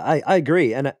 Yeah, I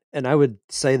agree. And I would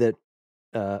say that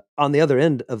on the other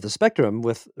end of the spectrum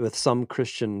with some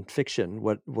Christian fiction,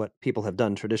 what people have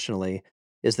done traditionally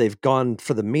is they've gone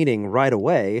for the meaning right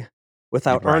away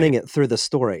without earning it through the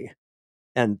story.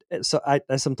 And so I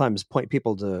sometimes point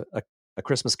people to a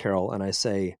Christmas Carol, and I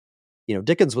say,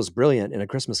 Dickens was brilliant in A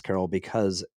Christmas Carol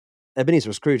because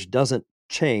Ebenezer Scrooge doesn't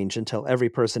change until every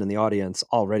person in the audience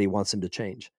already wants him to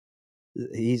change.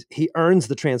 He earns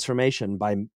the transformation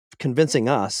by convincing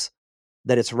us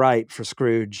that it's right for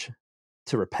Scrooge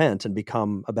to repent and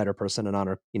become a better person and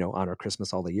honor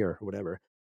Christmas all the year or whatever.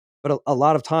 But a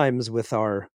lot of times with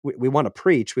we want to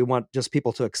preach, we want just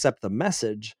people to accept the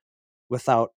message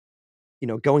without,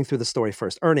 going through the story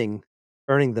first, earning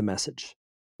the message,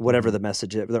 whatever the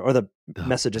message is, or the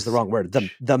message is the wrong word.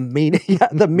 The meaning,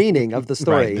 the meaning of the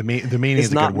story. Right. The meaning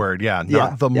is a good word. Yeah.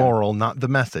 Not the moral, not the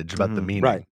message, but the meaning.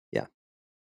 Right. Yeah.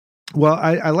 Well,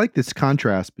 I like this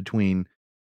contrast between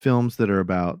films that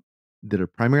are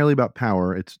primarily about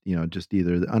power. It's, just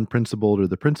either the unprincipled or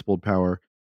the principled power,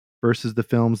 versus the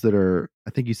films that are,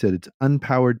 I think you said it's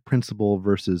unpowered principle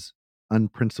versus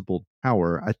unprincipled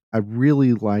power. I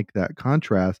really like that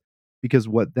contrast, because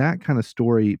what that kind of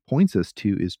story points us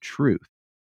to is truth.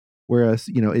 Whereas,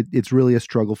 it's really a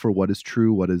struggle for what is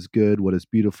true, what is good, what is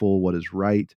beautiful, what is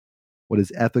right, what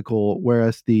is ethical.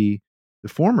 Whereas the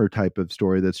former type of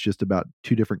story that's just about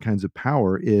two different kinds of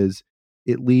power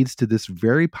it leads to this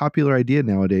very popular idea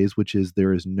nowadays, which is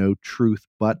there is no truth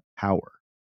but power.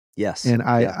 Yes. And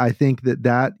I think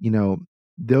that,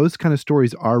 those kind of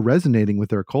stories are resonating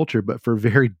with our culture, but for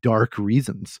very dark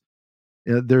reasons.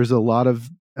 There's a lot of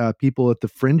people at the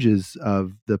fringes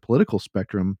of the political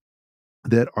spectrum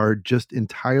that are just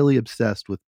entirely obsessed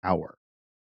with power.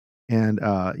 And,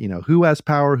 who has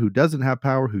power, who doesn't have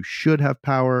power, who should have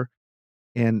power.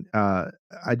 And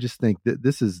I just think that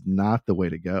this is not the way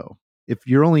to go. If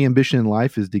your only ambition in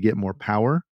life is to get more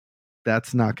power,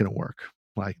 that's not going to work.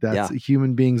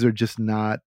 Human beings are just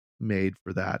not made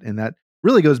for that. And that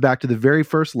really goes back to the very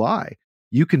first lie.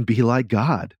 You can be like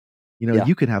God.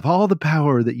 You can have all the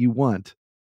power that you want.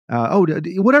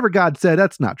 Whatever God said,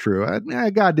 that's not true.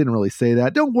 God didn't really say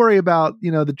that. Don't worry about,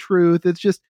 the truth. It's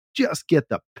just get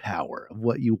the power of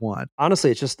what you want.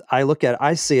 Honestly, it's just,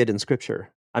 I see it in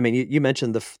Scripture. I mean, you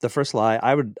mentioned the first lie.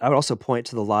 I would also point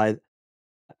to the lie,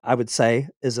 I would say,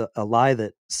 is a lie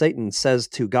that Satan says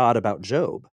to God about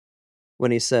Job,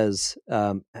 when he says,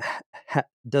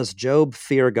 does Job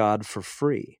fear God for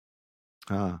free?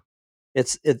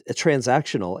 It's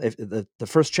transactional. If the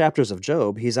first chapters of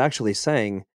Job, he's actually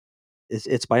saying,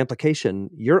 it's by implication,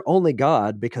 you're only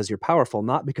God because you're powerful,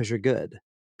 not because you're good.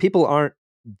 People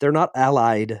they're not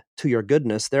allied to your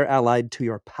goodness, they're allied to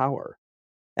your power.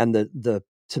 And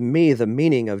to me, the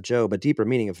meaning of Job, a deeper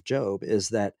meaning of Job, is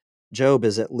that Job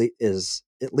is at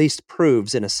least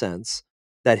proves, in a sense,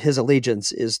 that his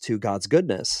allegiance is to God's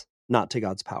goodness, not to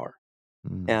God's power.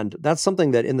 And that's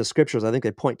something that in the Scriptures, I think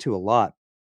they point to a lot.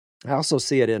 I also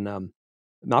see it in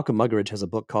Malcolm Muggeridge has a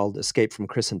book called Escape from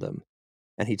Christendom.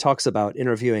 And he talks about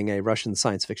interviewing a Russian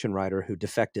science fiction writer who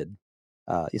defected.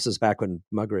 This was back when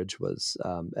Muggeridge was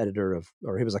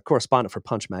he was a correspondent for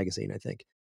Punch magazine, I think.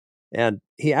 And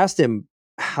he asked him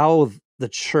how the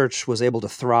church was able to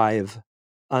thrive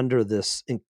under this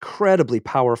incredibly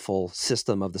powerful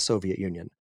system of the Soviet Union.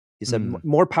 He said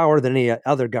more power than any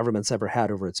other government's ever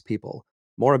had over its people,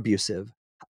 more abusive.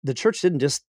 The church didn't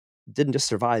just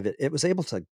survive it. It was able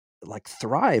to like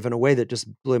thrive in a way that just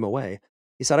blew him away.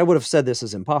 He said, I would have said this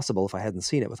is impossible if I hadn't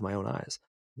seen it with my own eyes.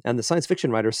 And the science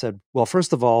fiction writer said, well,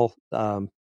 first of all,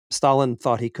 Stalin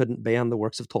thought he couldn't ban the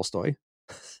works of Tolstoy.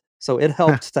 So it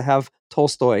helped to have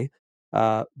Tolstoy.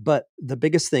 But the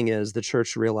biggest thing is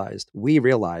we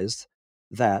realized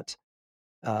that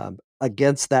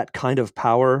against that kind of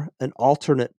power, an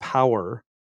alternate power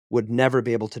would never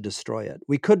be able to destroy it.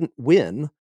 We couldn't win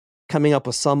coming up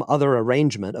with some other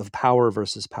arrangement of power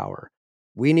versus power.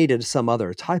 We needed some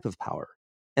other type of power.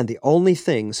 And the only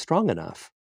thing strong enough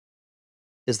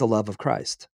is the love of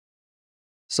Christ.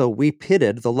 So we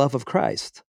pitted the love of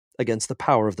Christ against the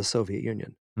power of the Soviet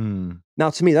Union. Now,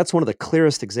 to me, that's one of the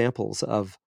clearest examples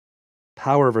of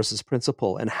power versus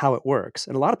principle and how it works.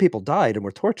 And a lot of people died and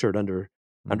were tortured under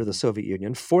the Soviet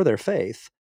Union for their faith.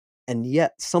 And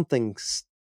yet something,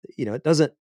 it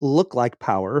doesn't look like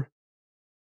power.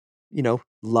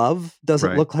 Love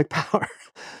doesn't look like power,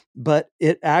 but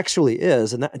it actually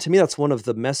is. And to me, that's one of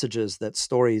the messages that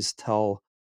stories tell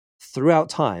throughout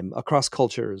time, across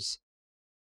cultures,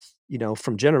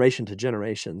 from generation to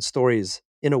generation. Stories,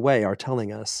 in a way, are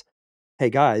telling us, hey,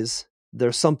 guys,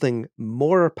 there's something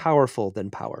more powerful than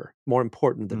power, more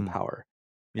important than power.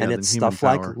 Yeah, and it's stuff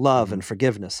like love and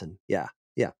forgiveness. And yeah.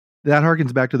 That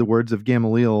harkens back to the words of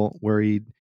Gamaliel, where he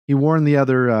warned the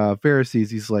other Pharisees.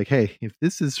 He's like, hey, if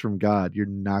this is from God, you're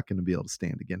not going to be able to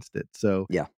stand against it. So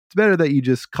it's better that you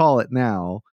just call it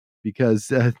now,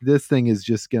 because this thing is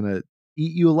just going to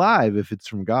eat you alive if it's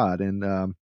from God. And,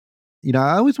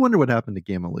 I always wonder what happened to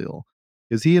Gamaliel,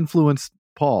 because he influenced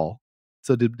Paul.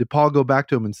 So did Paul go back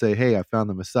to him and say, hey, I found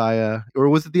the Messiah? Or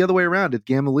was it the other way around? Did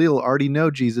Gamaliel already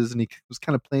know Jesus and he was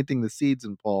kind of planting the seeds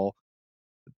in Paul?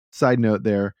 Side note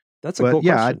there. That's a cool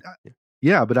question.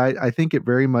 But I think it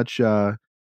very much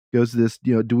goes to this,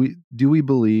 do we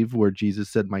believe where Jesus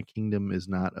said, my kingdom is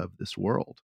not of this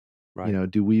world?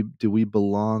 Right. Do we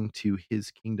belong to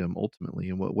his kingdom ultimately?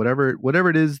 And whatever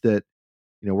it is that,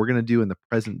 we're going to do in the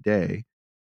present day,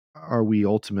 are we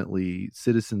ultimately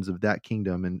citizens of that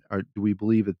kingdom? And do we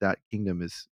believe that kingdom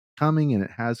is coming and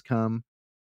it has come?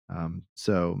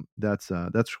 So that's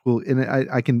cool. And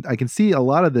I can see a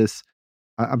lot of this.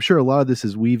 I'm sure a lot of this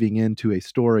is weaving into a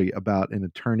story about an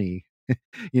attorney,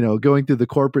 going through the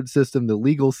corporate system, the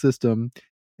legal system,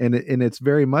 and it's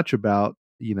very much about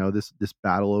this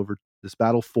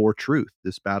battle for truth,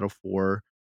 this battle for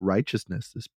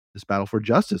righteousness, this battle for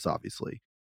justice, obviously.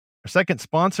 Our second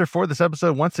sponsor for this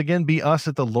episode, once again, be us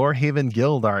at the Lorehaven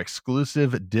Guild, our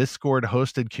exclusive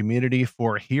Discord-hosted community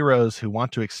for heroes who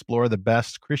want to explore the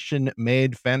best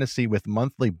Christian-made fantasy with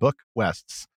monthly book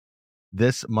quests.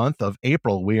 This month of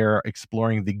April, we are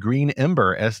exploring the Green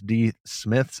Ember, S.D.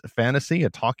 Smith's fantasy,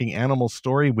 a talking animal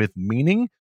story with meaning.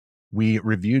 We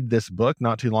reviewed this book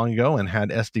not too long ago and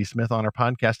had S.D. Smith on our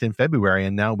podcast in February,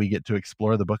 and now we get to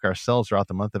explore the book ourselves throughout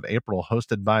the month of April,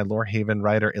 hosted by Lorehaven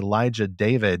writer Elijah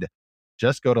David.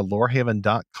 Just go to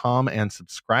lorehaven.com and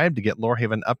subscribe to get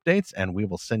Lorehaven updates, and we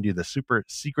will send you the super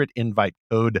secret invite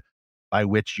code by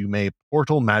which you may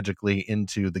portal magically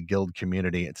into the guild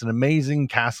community. It's an amazing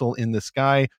castle in the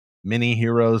sky. Many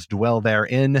heroes dwell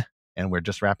therein. And we're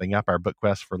just wrapping up our book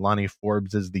quest for Lonnie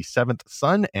Forbes' The Seventh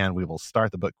Son, and we will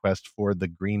start the book quest for the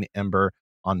Green Ember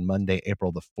on Monday,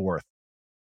 April the 4th.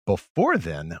 Before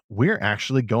then, we're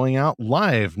actually going out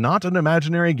live, not an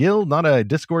imaginary guild, not a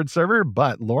Discord server,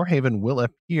 but Lorehaven will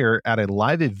appear at a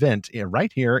live event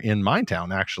right here in my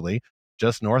town, actually,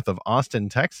 just north of Austin,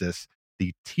 Texas.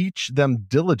 The Teach Them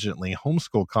Diligently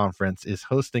Homeschool Conference is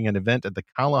hosting an event at the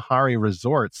Kalahari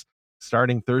Resorts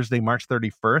starting Thursday, March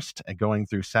 31st and going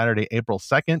through Saturday, April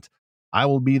 2nd. I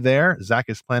will be there. Zach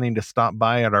is planning to stop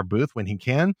by at our booth when he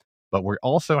can, but we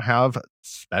also have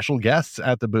special guests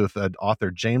at the booth. Author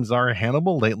James R.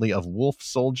 Hannibal, lately of Wolf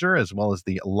Soldier, as well as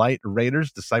the Light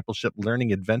Raiders Discipleship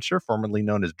Learning Adventure, formerly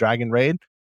known as Dragon Raid.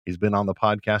 He's been on the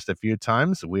podcast a few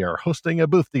times. We are hosting a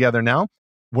booth together now.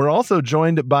 We're also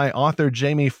joined by author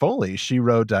Jamie Foley. She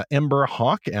wrote Ember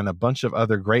Hawk and a bunch of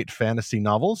other great fantasy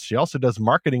novels. She also does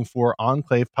marketing for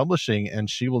Enclave Publishing, and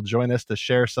she will join us to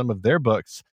share some of their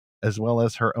books, as well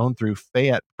as her own through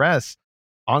Fayette Press.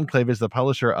 Enclave is the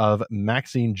publisher of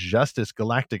Maxine Justice,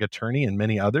 Galactic Attorney, and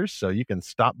many others. So you can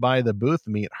stop by the booth,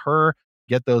 meet her,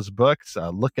 get those books,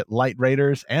 look at Light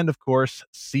Raiders, and of course,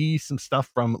 see some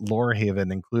stuff from Lorehaven,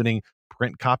 including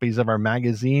print copies of our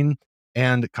magazine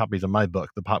and copies of my book,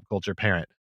 The Pop Culture Parent.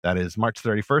 That is March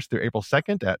 31st through April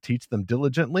 2nd at Teach Them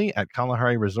Diligently at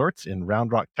Kalahari Resorts in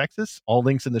Round Rock, Texas. All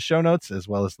links in the show notes, as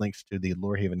well as links to the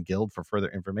Lorehaven Guild for further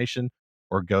information,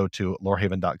 or go to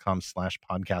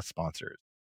lorehaven.com/podcast sponsors.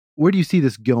 Where do you see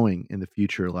this going in the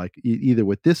future? Like either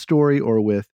with this story or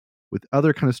with with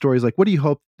other kind of stories? Like, what do you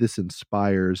hope this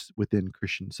inspires within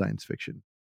Christian science fiction?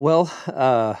 Well,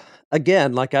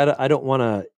 again, like I don't want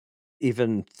to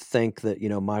even think that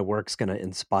my work's going to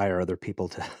inspire other people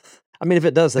to. I mean, if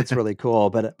it does, that's really cool.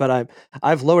 But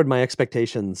I've lowered my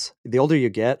expectations. The older you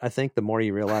get, I think, the more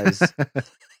you realize.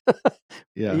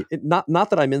 Yeah. Not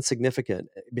that I'm insignificant,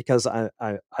 because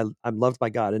I'm loved by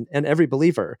God and every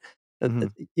believer.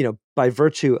 Mhm. By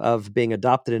virtue of being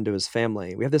adopted into His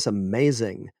family, we have this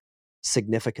amazing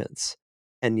significance,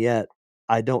 and yet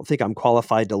I don't think I'm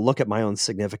qualified to look at my own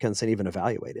significance and even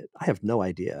evaluate it. I have no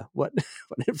idea what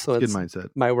Good influence mindset.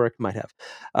 my work might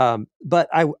have. But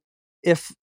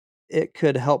if it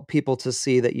could help people to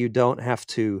see that you don't have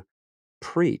to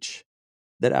preach,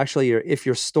 that actually if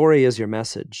your story is your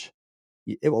message,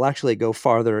 it will actually go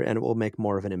farther and it will make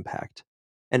more of an impact.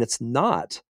 And it's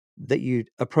not that you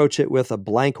approach it with a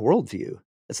blank worldview.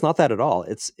 It's not that at all.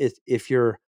 If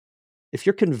you're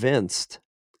convinced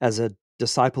as a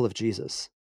disciple of Jesus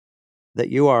that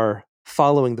you are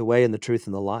following the way and the truth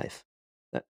and the life,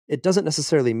 it doesn't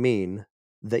necessarily mean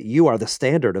that you are the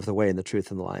standard of the way and the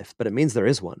truth and the life, but it means there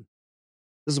is one.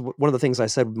 This is one of the things I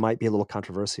said might be a little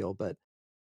controversial, but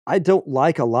I don't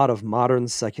like a lot of modern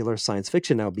secular science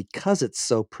fiction now because it's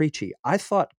so preachy. I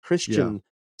thought Christian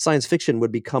science fiction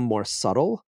would become more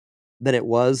subtle than it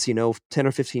was, 10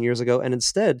 or 15 years ago. And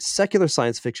instead, secular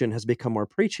science fiction has become more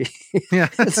preachy. Yeah.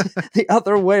 It's the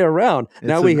other way around.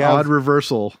 Now we have odd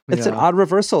reversal. It's an odd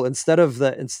reversal instead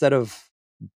of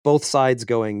both sides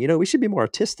going, we should be more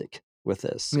artistic with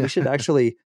this. Yeah. We should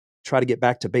actually try to get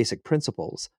back to basic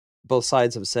principles. Both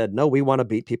sides have said, no, we want to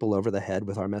beat people over the head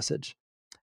with our message.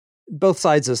 Both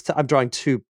sides, I'm drawing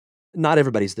two, not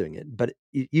everybody's doing it, but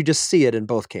you just see it in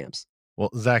both camps. Well,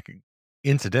 Zach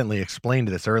incidentally explained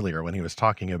this earlier when he was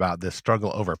talking about this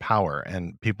struggle over power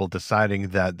and people deciding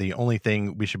that the only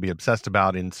thing we should be obsessed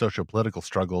about in socio-political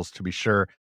struggles, to be sure,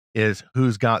 is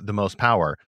who's got the most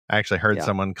power. I actually heard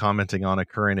someone commenting on a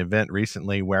current event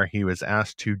recently where he was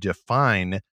asked to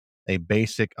define a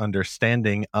basic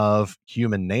understanding of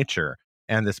human nature.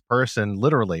 And this person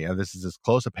literally, and this is as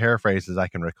close a paraphrase as I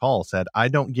can recall, said, "I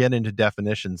don't get into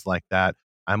definitions like that.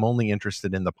 I'm only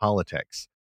interested in the politics."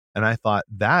 And I thought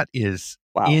that is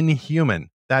inhuman.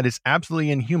 That is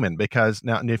absolutely inhuman, because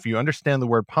now, if you understand the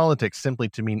word politics simply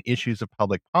to mean issues of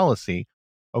public policy,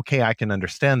 okay, I can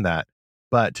understand that.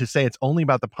 But to say it's only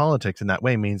about the politics in that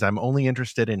way means I'm only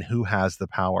interested in who has the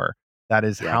power. That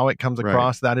is how it comes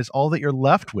across. That is all that you're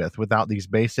left with without these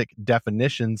basic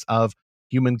definitions of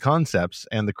human concepts.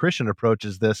 And the Christian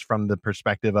approaches this from the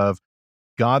perspective of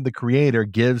God, the creator,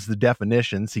 gives the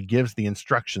definitions. He gives the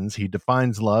instructions. He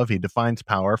defines love. He defines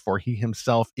power, for he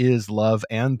himself is love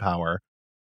and power.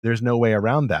 There's no way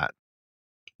around that.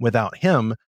 Without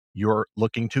him, you're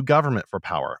looking to government for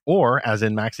power. Or, as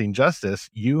in Maxine Justice,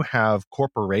 you have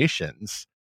corporations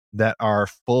that are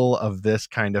full of this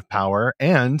kind of power.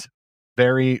 And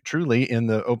very truly, in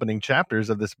the opening chapters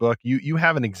of this book, you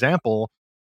have an example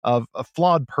of a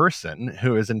flawed person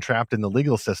who is entrapped in the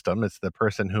legal system. It's the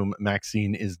person whom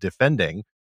Maxine is defending,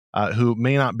 who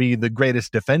may not be the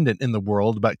greatest defendant in the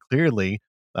world, but clearly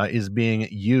is being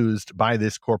used by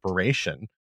this corporation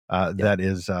that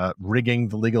is rigging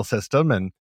the legal system.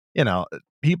 And,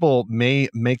 people may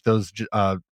make those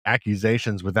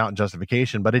accusations without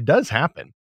justification, but it does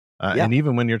happen. And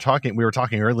even when we were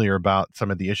talking earlier about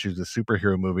some of the issues of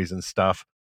superhero movies and stuff.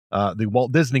 The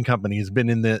Walt Disney Company has been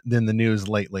in the news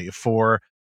lately for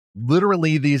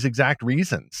literally these exact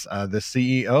reasons. The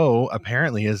CEO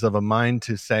apparently is of a mind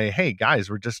to say, "Hey guys,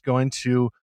 we're just going to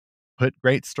put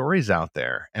great stories out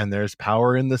there, and there's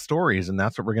power in the stories, and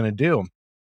that's what we're going to do."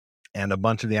 And a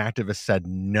bunch of the activists said,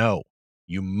 "No,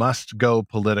 you must go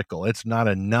political. It's not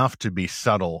enough to be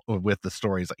subtle with the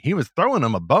stories." Like, he was throwing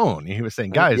them a bone. He was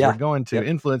saying, "Guys, we're going to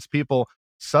influence people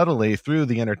subtly through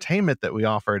the entertainment that we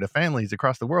offer to families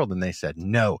across the world." And they said,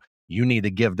 "No, you need to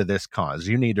give to this cause.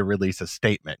 You need to release a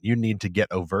statement. You need to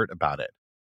get overt about it."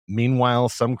 Meanwhile,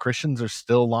 some Christians are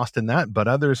still lost in that, but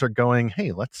others are going,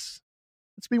 "Hey, let's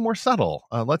be more subtle.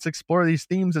 Let's explore these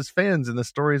themes as fans and the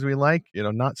stories we like,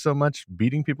 not so much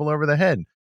beating people over the head."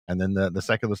 And then the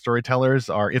secular storytellers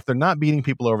are, if they're not beating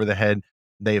people over the head,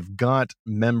 they've got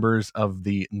members of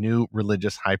the new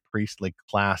religious high priestly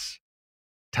class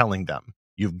telling them,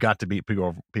 "You've got to beat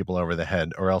people over the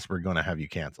head, or else we're going to have you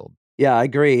canceled." Yeah, I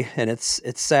agree, and it's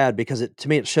sad because to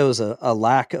me it shows a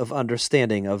lack of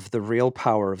understanding of the real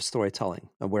power of storytelling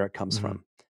and where it comes from.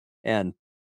 And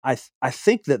I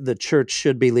think that the church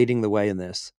should be leading the way in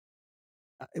this.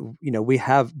 We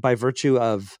have, by virtue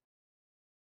of,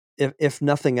 if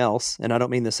nothing else, and I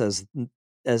don't mean this as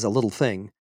a little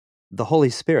thing, the Holy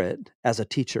Spirit as a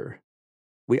teacher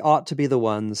we ought to be the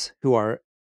ones who are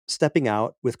stepping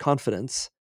out with confidence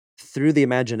through the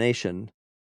imagination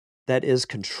that is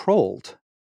controlled,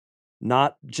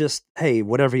 not just, hey,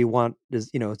 whatever you want is,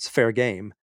 it's fair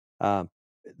game.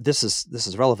 This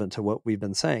is relevant to what we've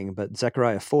been saying, but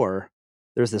Zechariah 4,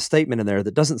 there's this statement in there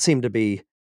that doesn't seem to be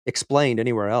explained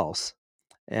anywhere else.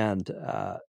 And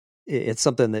it's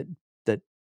something that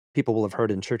people will have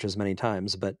heard in churches many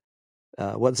times, but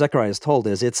what Zechariah is told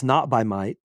is, it's not by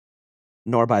might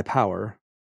nor by power,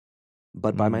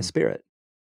 but by my Spirit.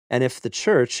 And if the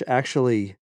church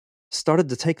actually started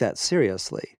to take that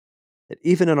seriously, that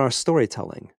even in our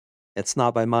storytelling, it's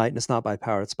not by might and it's not by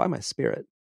power, it's by my Spirit.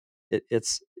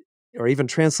 It's or even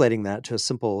translating that to a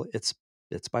simple, it's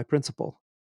by principle.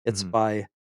 It's by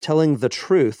telling the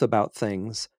truth about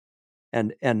things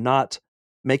and not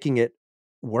making it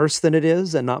worse than it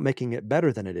is and not making it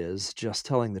better than it is, just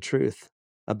telling the truth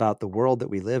about the world that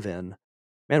we live in.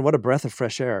 Man, what a breath of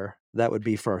fresh air that would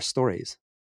be for our stories.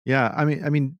 Yeah, I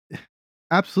mean,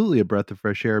 absolutely a breath of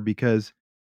fresh air, because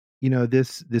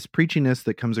this preachiness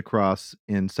that comes across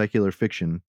in secular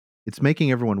fiction, it's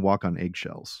making everyone walk on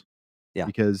eggshells. Yeah.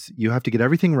 Because you have to get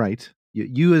everything right.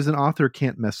 You as an author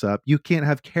can't mess up. You can't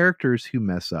have characters who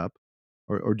mess up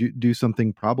or do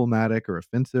something problematic or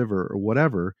offensive or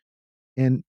whatever.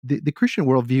 And the Christian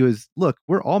worldview is, look,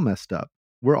 we're all messed up.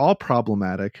 We're all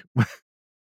problematic.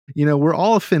 We're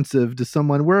all offensive to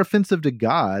someone. We're offensive to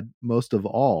God most of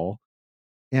all.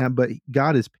 But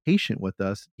God is patient with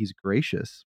us. He's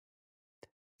gracious.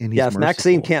 And he's if merciful.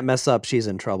 Maxine can't mess up, she's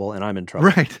in trouble, and I'm in trouble.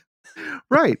 Right.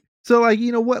 Right. So,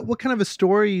 what kind of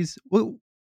stories? Well,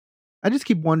 I just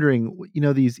keep wondering,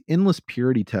 these endless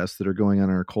purity tests that are going on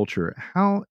in our culture.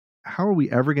 How are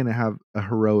we ever going to have a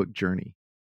heroic journey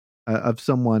of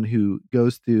someone who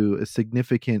goes through a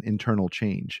significant internal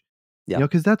change? Yeah.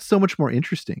 Because that's so much more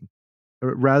interesting,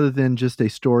 rather than just a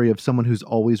story of someone who's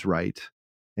always right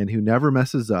and who never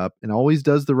messes up and always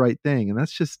does the right thing. And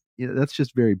that's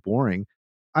just very boring.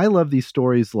 I love these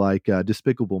stories like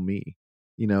Despicable Me.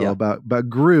 About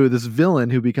Gru, this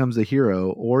villain who becomes a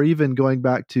hero, or even going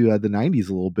back to the 90s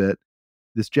a little bit,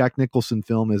 this Jack Nicholson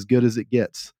film, As Good as It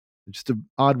Gets. Just an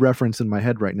odd reference in my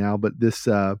head right now, but this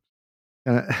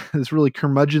this really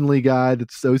curmudgeonly guy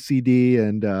that's OCD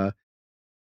and I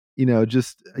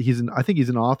think he's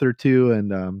an author too,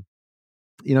 and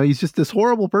he's just this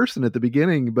horrible person at the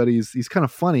beginning, but he's kind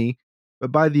of funny.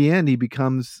 But by the end, he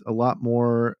becomes a lot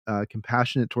more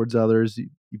compassionate towards others.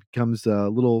 He becomes a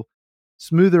little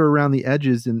smoother around the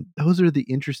edges, and those are the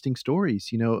interesting stories,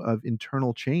 of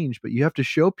internal change. But you have to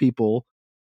show people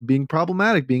being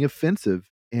problematic, being offensive,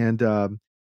 and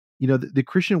the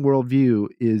Christian worldview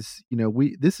is,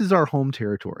 this is our home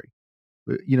territory.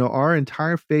 Our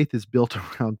entire faith is built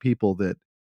around people that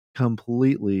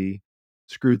completely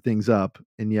screwed things up,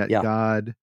 and yet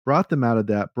God brought them out of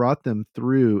that, brought them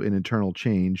through an internal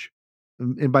change,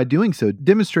 and by doing so,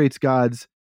 demonstrates God's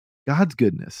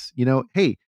goodness.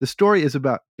 Hey, the story is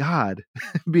about God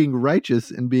being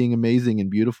righteous and being amazing and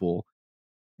beautiful.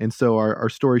 And so our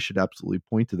story should absolutely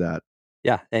point to that.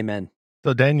 Yeah, amen.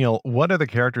 So, Daniel, what other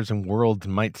characters and worlds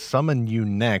might summon you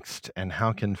next, and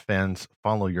how can fans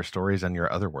follow your stories and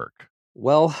your other work?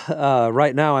 Well,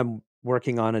 right now I'm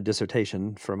working on a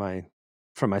dissertation for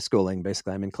my schooling.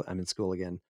 Basically, I'm in school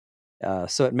again.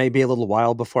 So it may be a little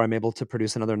while before I'm able to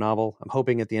produce another novel. I'm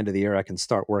hoping at the end of the year I can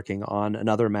start working on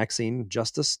another Maxine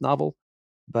Justice novel.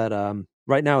 But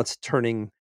right now it's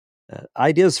turning.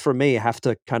 Ideas for me have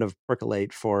to kind of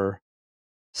percolate for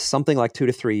something like 2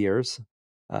 to 3 years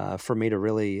for me to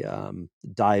really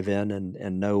dive in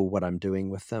and know what I'm doing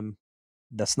with them.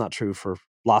 That's not true for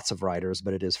lots of writers,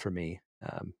 but it is for me.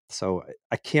 So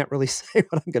I can't really say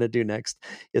what I'm going to do next.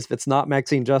 If it's not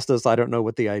Maxine Justice, I don't know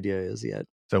what the idea is yet.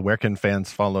 So where can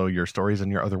fans follow your stories and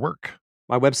your other work?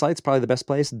 My website's probably the best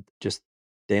place, just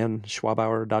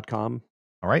danschwabauer.com.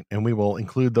 All right, and we will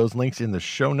include those links in the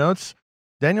show notes.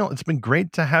 Daniel, it's been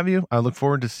great to have you. I look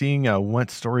forward to seeing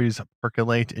what stories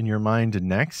percolate in your mind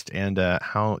next, and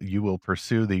how you will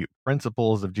pursue the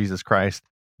principles of Jesus Christ,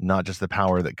 not just the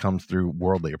power that comes through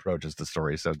worldly approaches to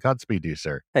stories. So Godspeed to you,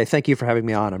 sir. Hey, thank you for having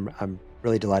me on. I'm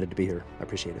really delighted to be here. I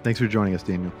appreciate it. Thanks for joining us,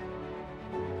 Daniel.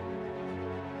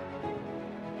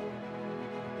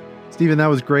 Stephen, that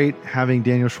was great having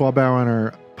Daniel Schwabauer on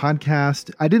our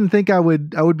podcast. I didn't think I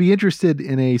would be interested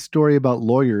in a story about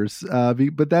lawyers,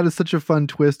 but that is such a fun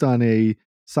twist on a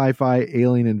sci-fi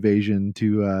alien invasion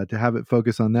to have it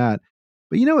focus on that.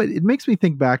 But it makes me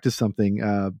think back to something.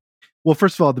 Well,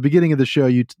 first of all, at the beginning of the show,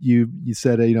 you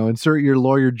said insert your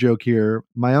lawyer joke here.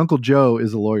 My Uncle Joe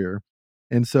is a lawyer,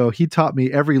 And so he taught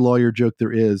me every lawyer joke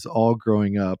there is all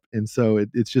growing up. And so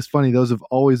it's just funny. Those have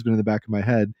always been in the back of my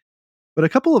head. But a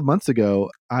couple of months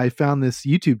ago, I found this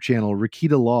YouTube channel,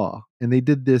 Rakita Law, and they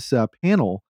did this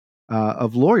panel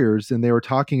of lawyers, and they were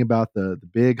talking about the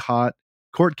big, hot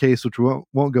court case, which we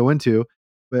won't go into,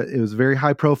 but it was a very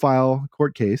high-profile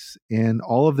court case, and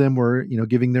all of them were,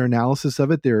 giving their analysis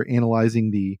of it. They were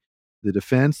analyzing the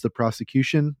defense, the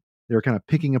prosecution. They were kind of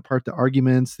picking apart the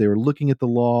arguments. They were looking at the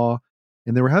law,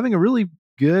 and they were having a really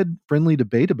good, friendly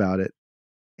debate about it.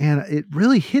 And it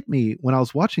really hit me when I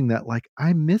was watching that, like,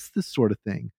 I miss this sort of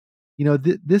thing.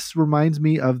 This reminds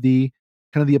me of the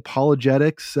kind of the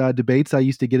apologetics debates I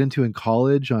used to get into in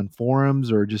college on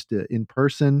forums or just in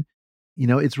person.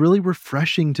 It's really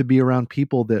refreshing to be around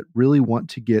people that really want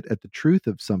to get at the truth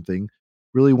of something,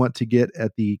 really want to get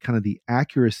at the kind of the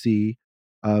accuracy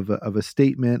of a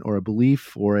statement or a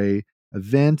belief or a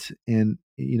event. And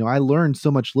I learned so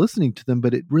much listening to them,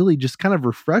 but it really just kind of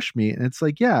refreshed me. And it's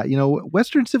like, yeah,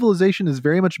 Western civilization is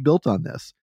very much built on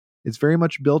this. It's very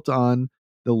much built on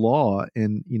the law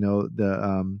and,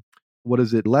 the, what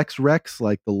is it? Lex Rex,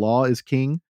 like the law is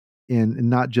king, and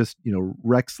not just,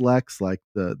 Rex Lex, like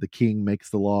the king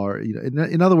makes the law. Or,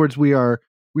 in other words, we are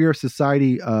a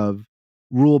society of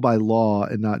rule by law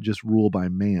and not just rule by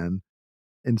man.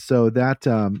 And so that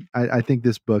I think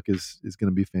this book is going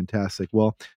to be fantastic.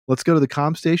 Well, let's go to the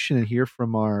comm station and hear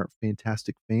from our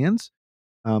fantastic fans.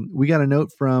 We got a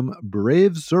note from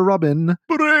Brave Sir Robin.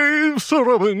 Brave Sir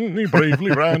Robin, he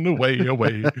bravely ran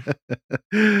away.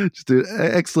 Just an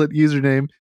excellent username.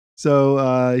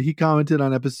 So he commented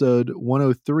on episode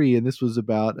 103, and this was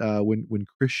about when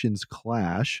Christians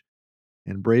clash.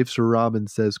 And Brave Sir Robin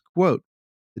says, quote,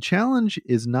 "The challenge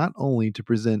is not only to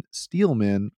present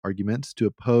steelman arguments to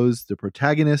oppose the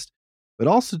protagonist, but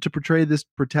also to portray this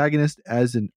protagonist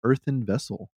as an earthen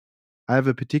vessel. I have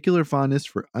a particular fondness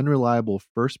for unreliable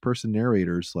first-person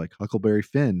narrators like Huckleberry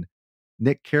Finn,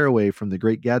 Nick Carraway from The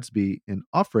Great Gatsby, and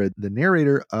Offred, the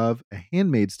narrator of A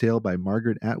Handmaid's Tale by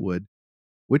Margaret Atwood,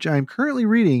 which I am currently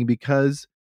reading because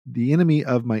the enemy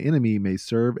of my enemy may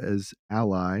serve as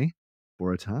ally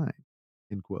for a time."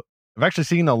 End quote. I've actually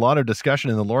seen a lot of discussion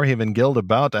in the Lorehaven Guild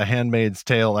about A Handmaid's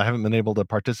Tale. I haven't been able to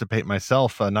participate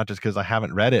myself, not just because I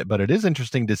haven't read it, but it is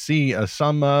interesting to see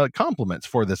some compliments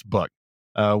for this book,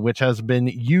 which has been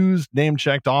used,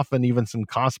 name-checked often, even some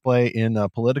cosplay in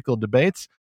political debates.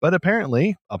 But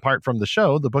apparently, apart from the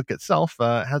show, the book itself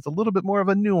has a little bit more of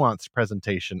a nuanced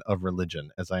presentation of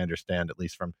religion, as I understand, at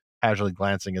least from casually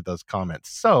glancing at those comments.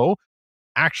 So,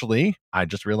 actually, I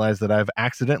just realized that I've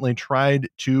accidentally tried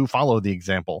to follow the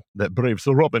example that Brave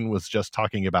Sir Robin was just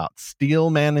talking about. Steel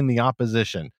man in the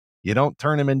opposition. You don't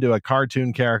turn him into a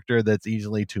cartoon character that's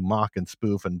easily to mock and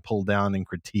spoof and pull down and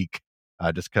critique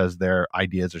just because their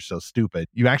ideas are so stupid.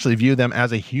 You actually view them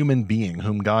as a human being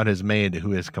whom God has made,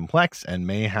 who is complex and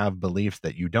may have beliefs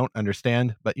that you don't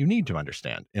understand, but you need to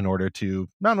understand in order to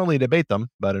not only debate them,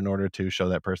 but in order to show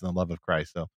that person the love of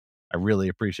Christ. So I really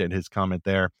appreciate his comment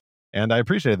there. And I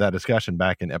appreciated that discussion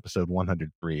back in episode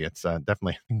 103. It's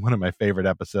definitely one of my favorite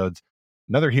episodes.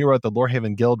 Another hero at the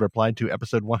Lorehaven Guild replied to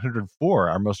episode 104,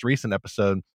 our most recent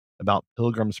episode about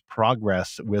Pilgrim's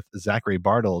Progress with Zachary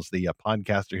Bartles, the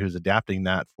podcaster who's adapting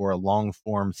that for a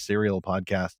long-form serial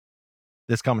podcast.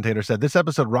 This commentator said, "This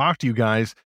episode rocked, you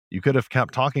guys. You could have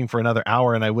kept talking for another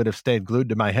hour and I would have stayed glued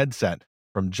to my headset.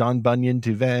 From John Bunyan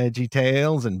to Veggie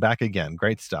Tales and back again.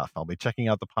 Great stuff. I'll be checking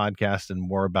out the podcast and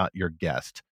more about your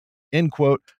guest." End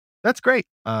quote. That's great.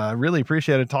 I really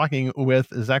appreciated talking with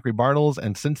Zachary Bartles.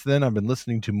 And since then, I've been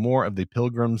listening to more of the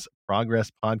Pilgrim's Progress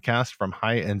podcast from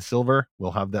High and Silver.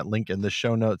 We'll have that link in the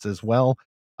show notes as well.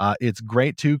 It's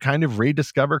great to kind of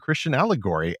rediscover Christian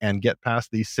allegory and get past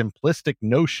the simplistic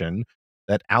notion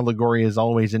that allegory is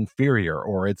always inferior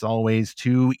or it's always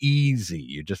too easy.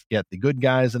 You just get the good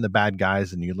guys and the bad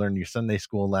guys and you learn your Sunday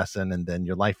school lesson and then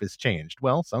your life is changed.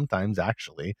 Well, sometimes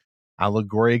actually,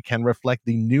 allegory can reflect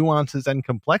the nuances and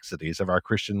complexities of our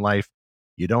Christian life.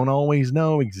 You don't always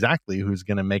know exactly who's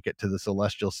going to make it to the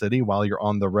celestial city while you're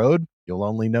on the road. You'll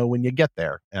only know when you get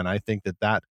there. And I think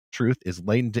that truth is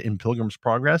latent in Pilgrim's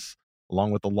Progress,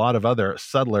 along with a lot of other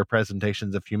subtler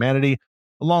presentations of humanity,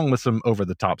 along with some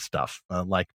over-the-top stuff,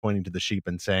 like pointing to the sheep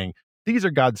and saying, "These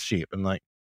are God's sheep." And like,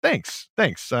 thanks,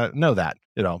 know that.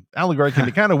 Allegory can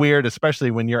be kind of weird,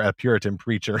 especially when you're a Puritan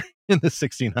preacher in the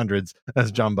 1600s,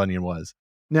 as John Bunyan was.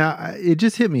 Now, it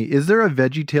just hit me. Is there a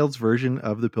Veggie Tales version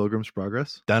of the Pilgrim's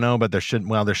Progress? Don't know, but there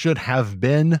should have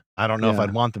been. I don't know if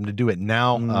I'd want them to do it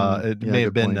now. It may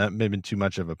have been too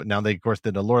much of it. But now they, of course,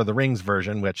 did a Lord of the Rings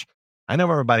version, which I know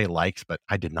everybody likes, but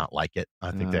I did not like it.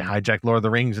 I think they hijacked Lord of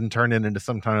the Rings and turned it into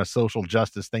some kind of social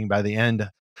justice thing by the end.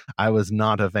 I was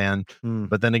not a fan.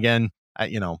 But then again,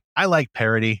 I like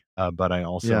parody, but I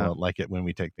also like it when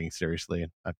we take things seriously.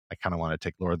 And I kind of want to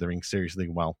take Lord of the Rings seriously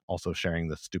while also sharing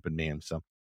the stupid memes. So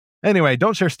anyway,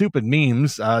 don't share stupid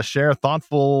memes. Share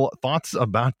thoughtful thoughts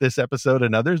about this episode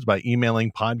and others by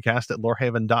emailing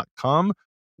podcast@lorehaven.com.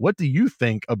 What do you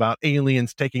think about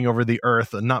aliens taking over the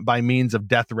earth, not by means of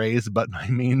death rays, but by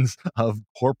means of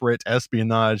corporate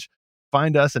espionage?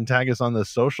 Find us and tag us on the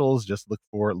socials. Just look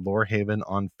for Lorehaven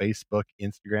on Facebook,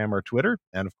 Instagram, or Twitter.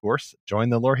 And of course, join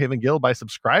the Lorehaven Guild by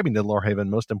subscribing to Lorehaven.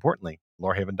 Most importantly,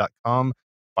 lorehaven.com.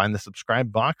 Find the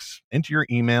subscribe box, enter your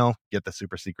email, get the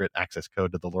super secret access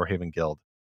code to the Lorehaven Guild.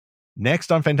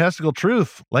 Next on Fantastical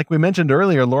Truth, like we mentioned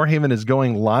earlier, Lorehaven is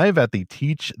going live at the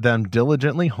Teach Them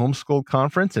Diligently Homeschool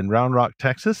Conference in Round Rock,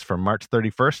 Texas from March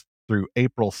 31st through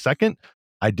April 2nd.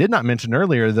 I did not mention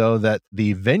earlier, though, that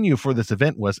the venue for this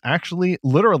event was actually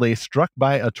literally struck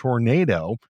by a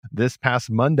tornado this past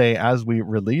Monday as we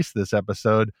released this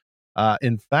episode.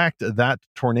 In fact, that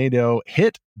tornado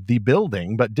hit the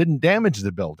building, but didn't damage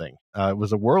the building. It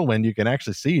was a whirlwind. You can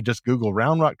actually see, just Google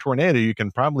Round Rock tornado. You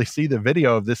can probably see the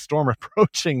video of this storm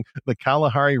approaching the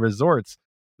Kalahari resorts.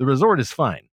 The resort is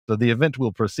fine, so the event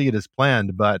will proceed as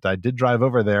planned, but I did drive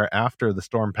over there after the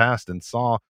storm passed and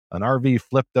saw an RV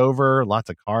flipped over, lots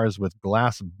of cars with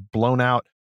glass blown out,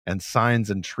 and signs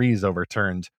and trees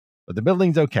overturned. But the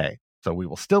building's okay, so we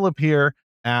will still appear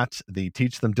at the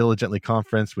Teach Them Diligently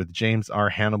conference with James R.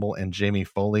 Hannibal and Jamie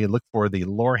Foley. Look for the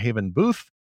Lorehaven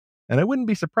booth. And I wouldn't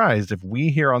be surprised if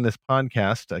we here on this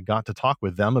podcast got to talk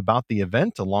with them about the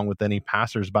event, along with any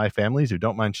passersby families who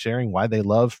don't mind sharing why they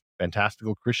love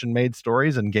fantastical Christian-made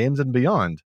stories and games and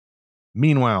beyond.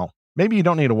 Meanwhile, maybe you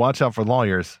don't need to watch out for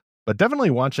lawyers, but definitely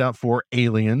watch out for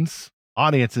aliens.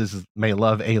 Audiences may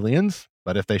love aliens,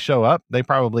 but if they show up, they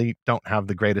probably don't have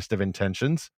the greatest of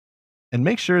intentions. And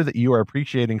make sure that you are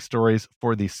appreciating stories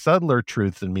for the subtler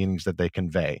truths and meanings that they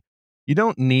convey. You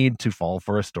don't need to fall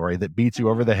for a story that beats you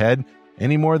over the head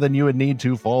any more than you would need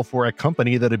to fall for a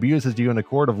company that abuses you in a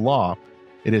court of law.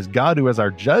 It is God who is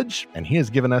our judge, and he has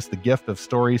given us the gift of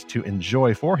stories to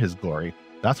enjoy for his glory.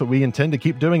 That's what we intend to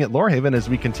keep doing at Lorehaven as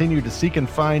we continue to seek and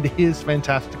find his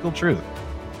fantastical truth.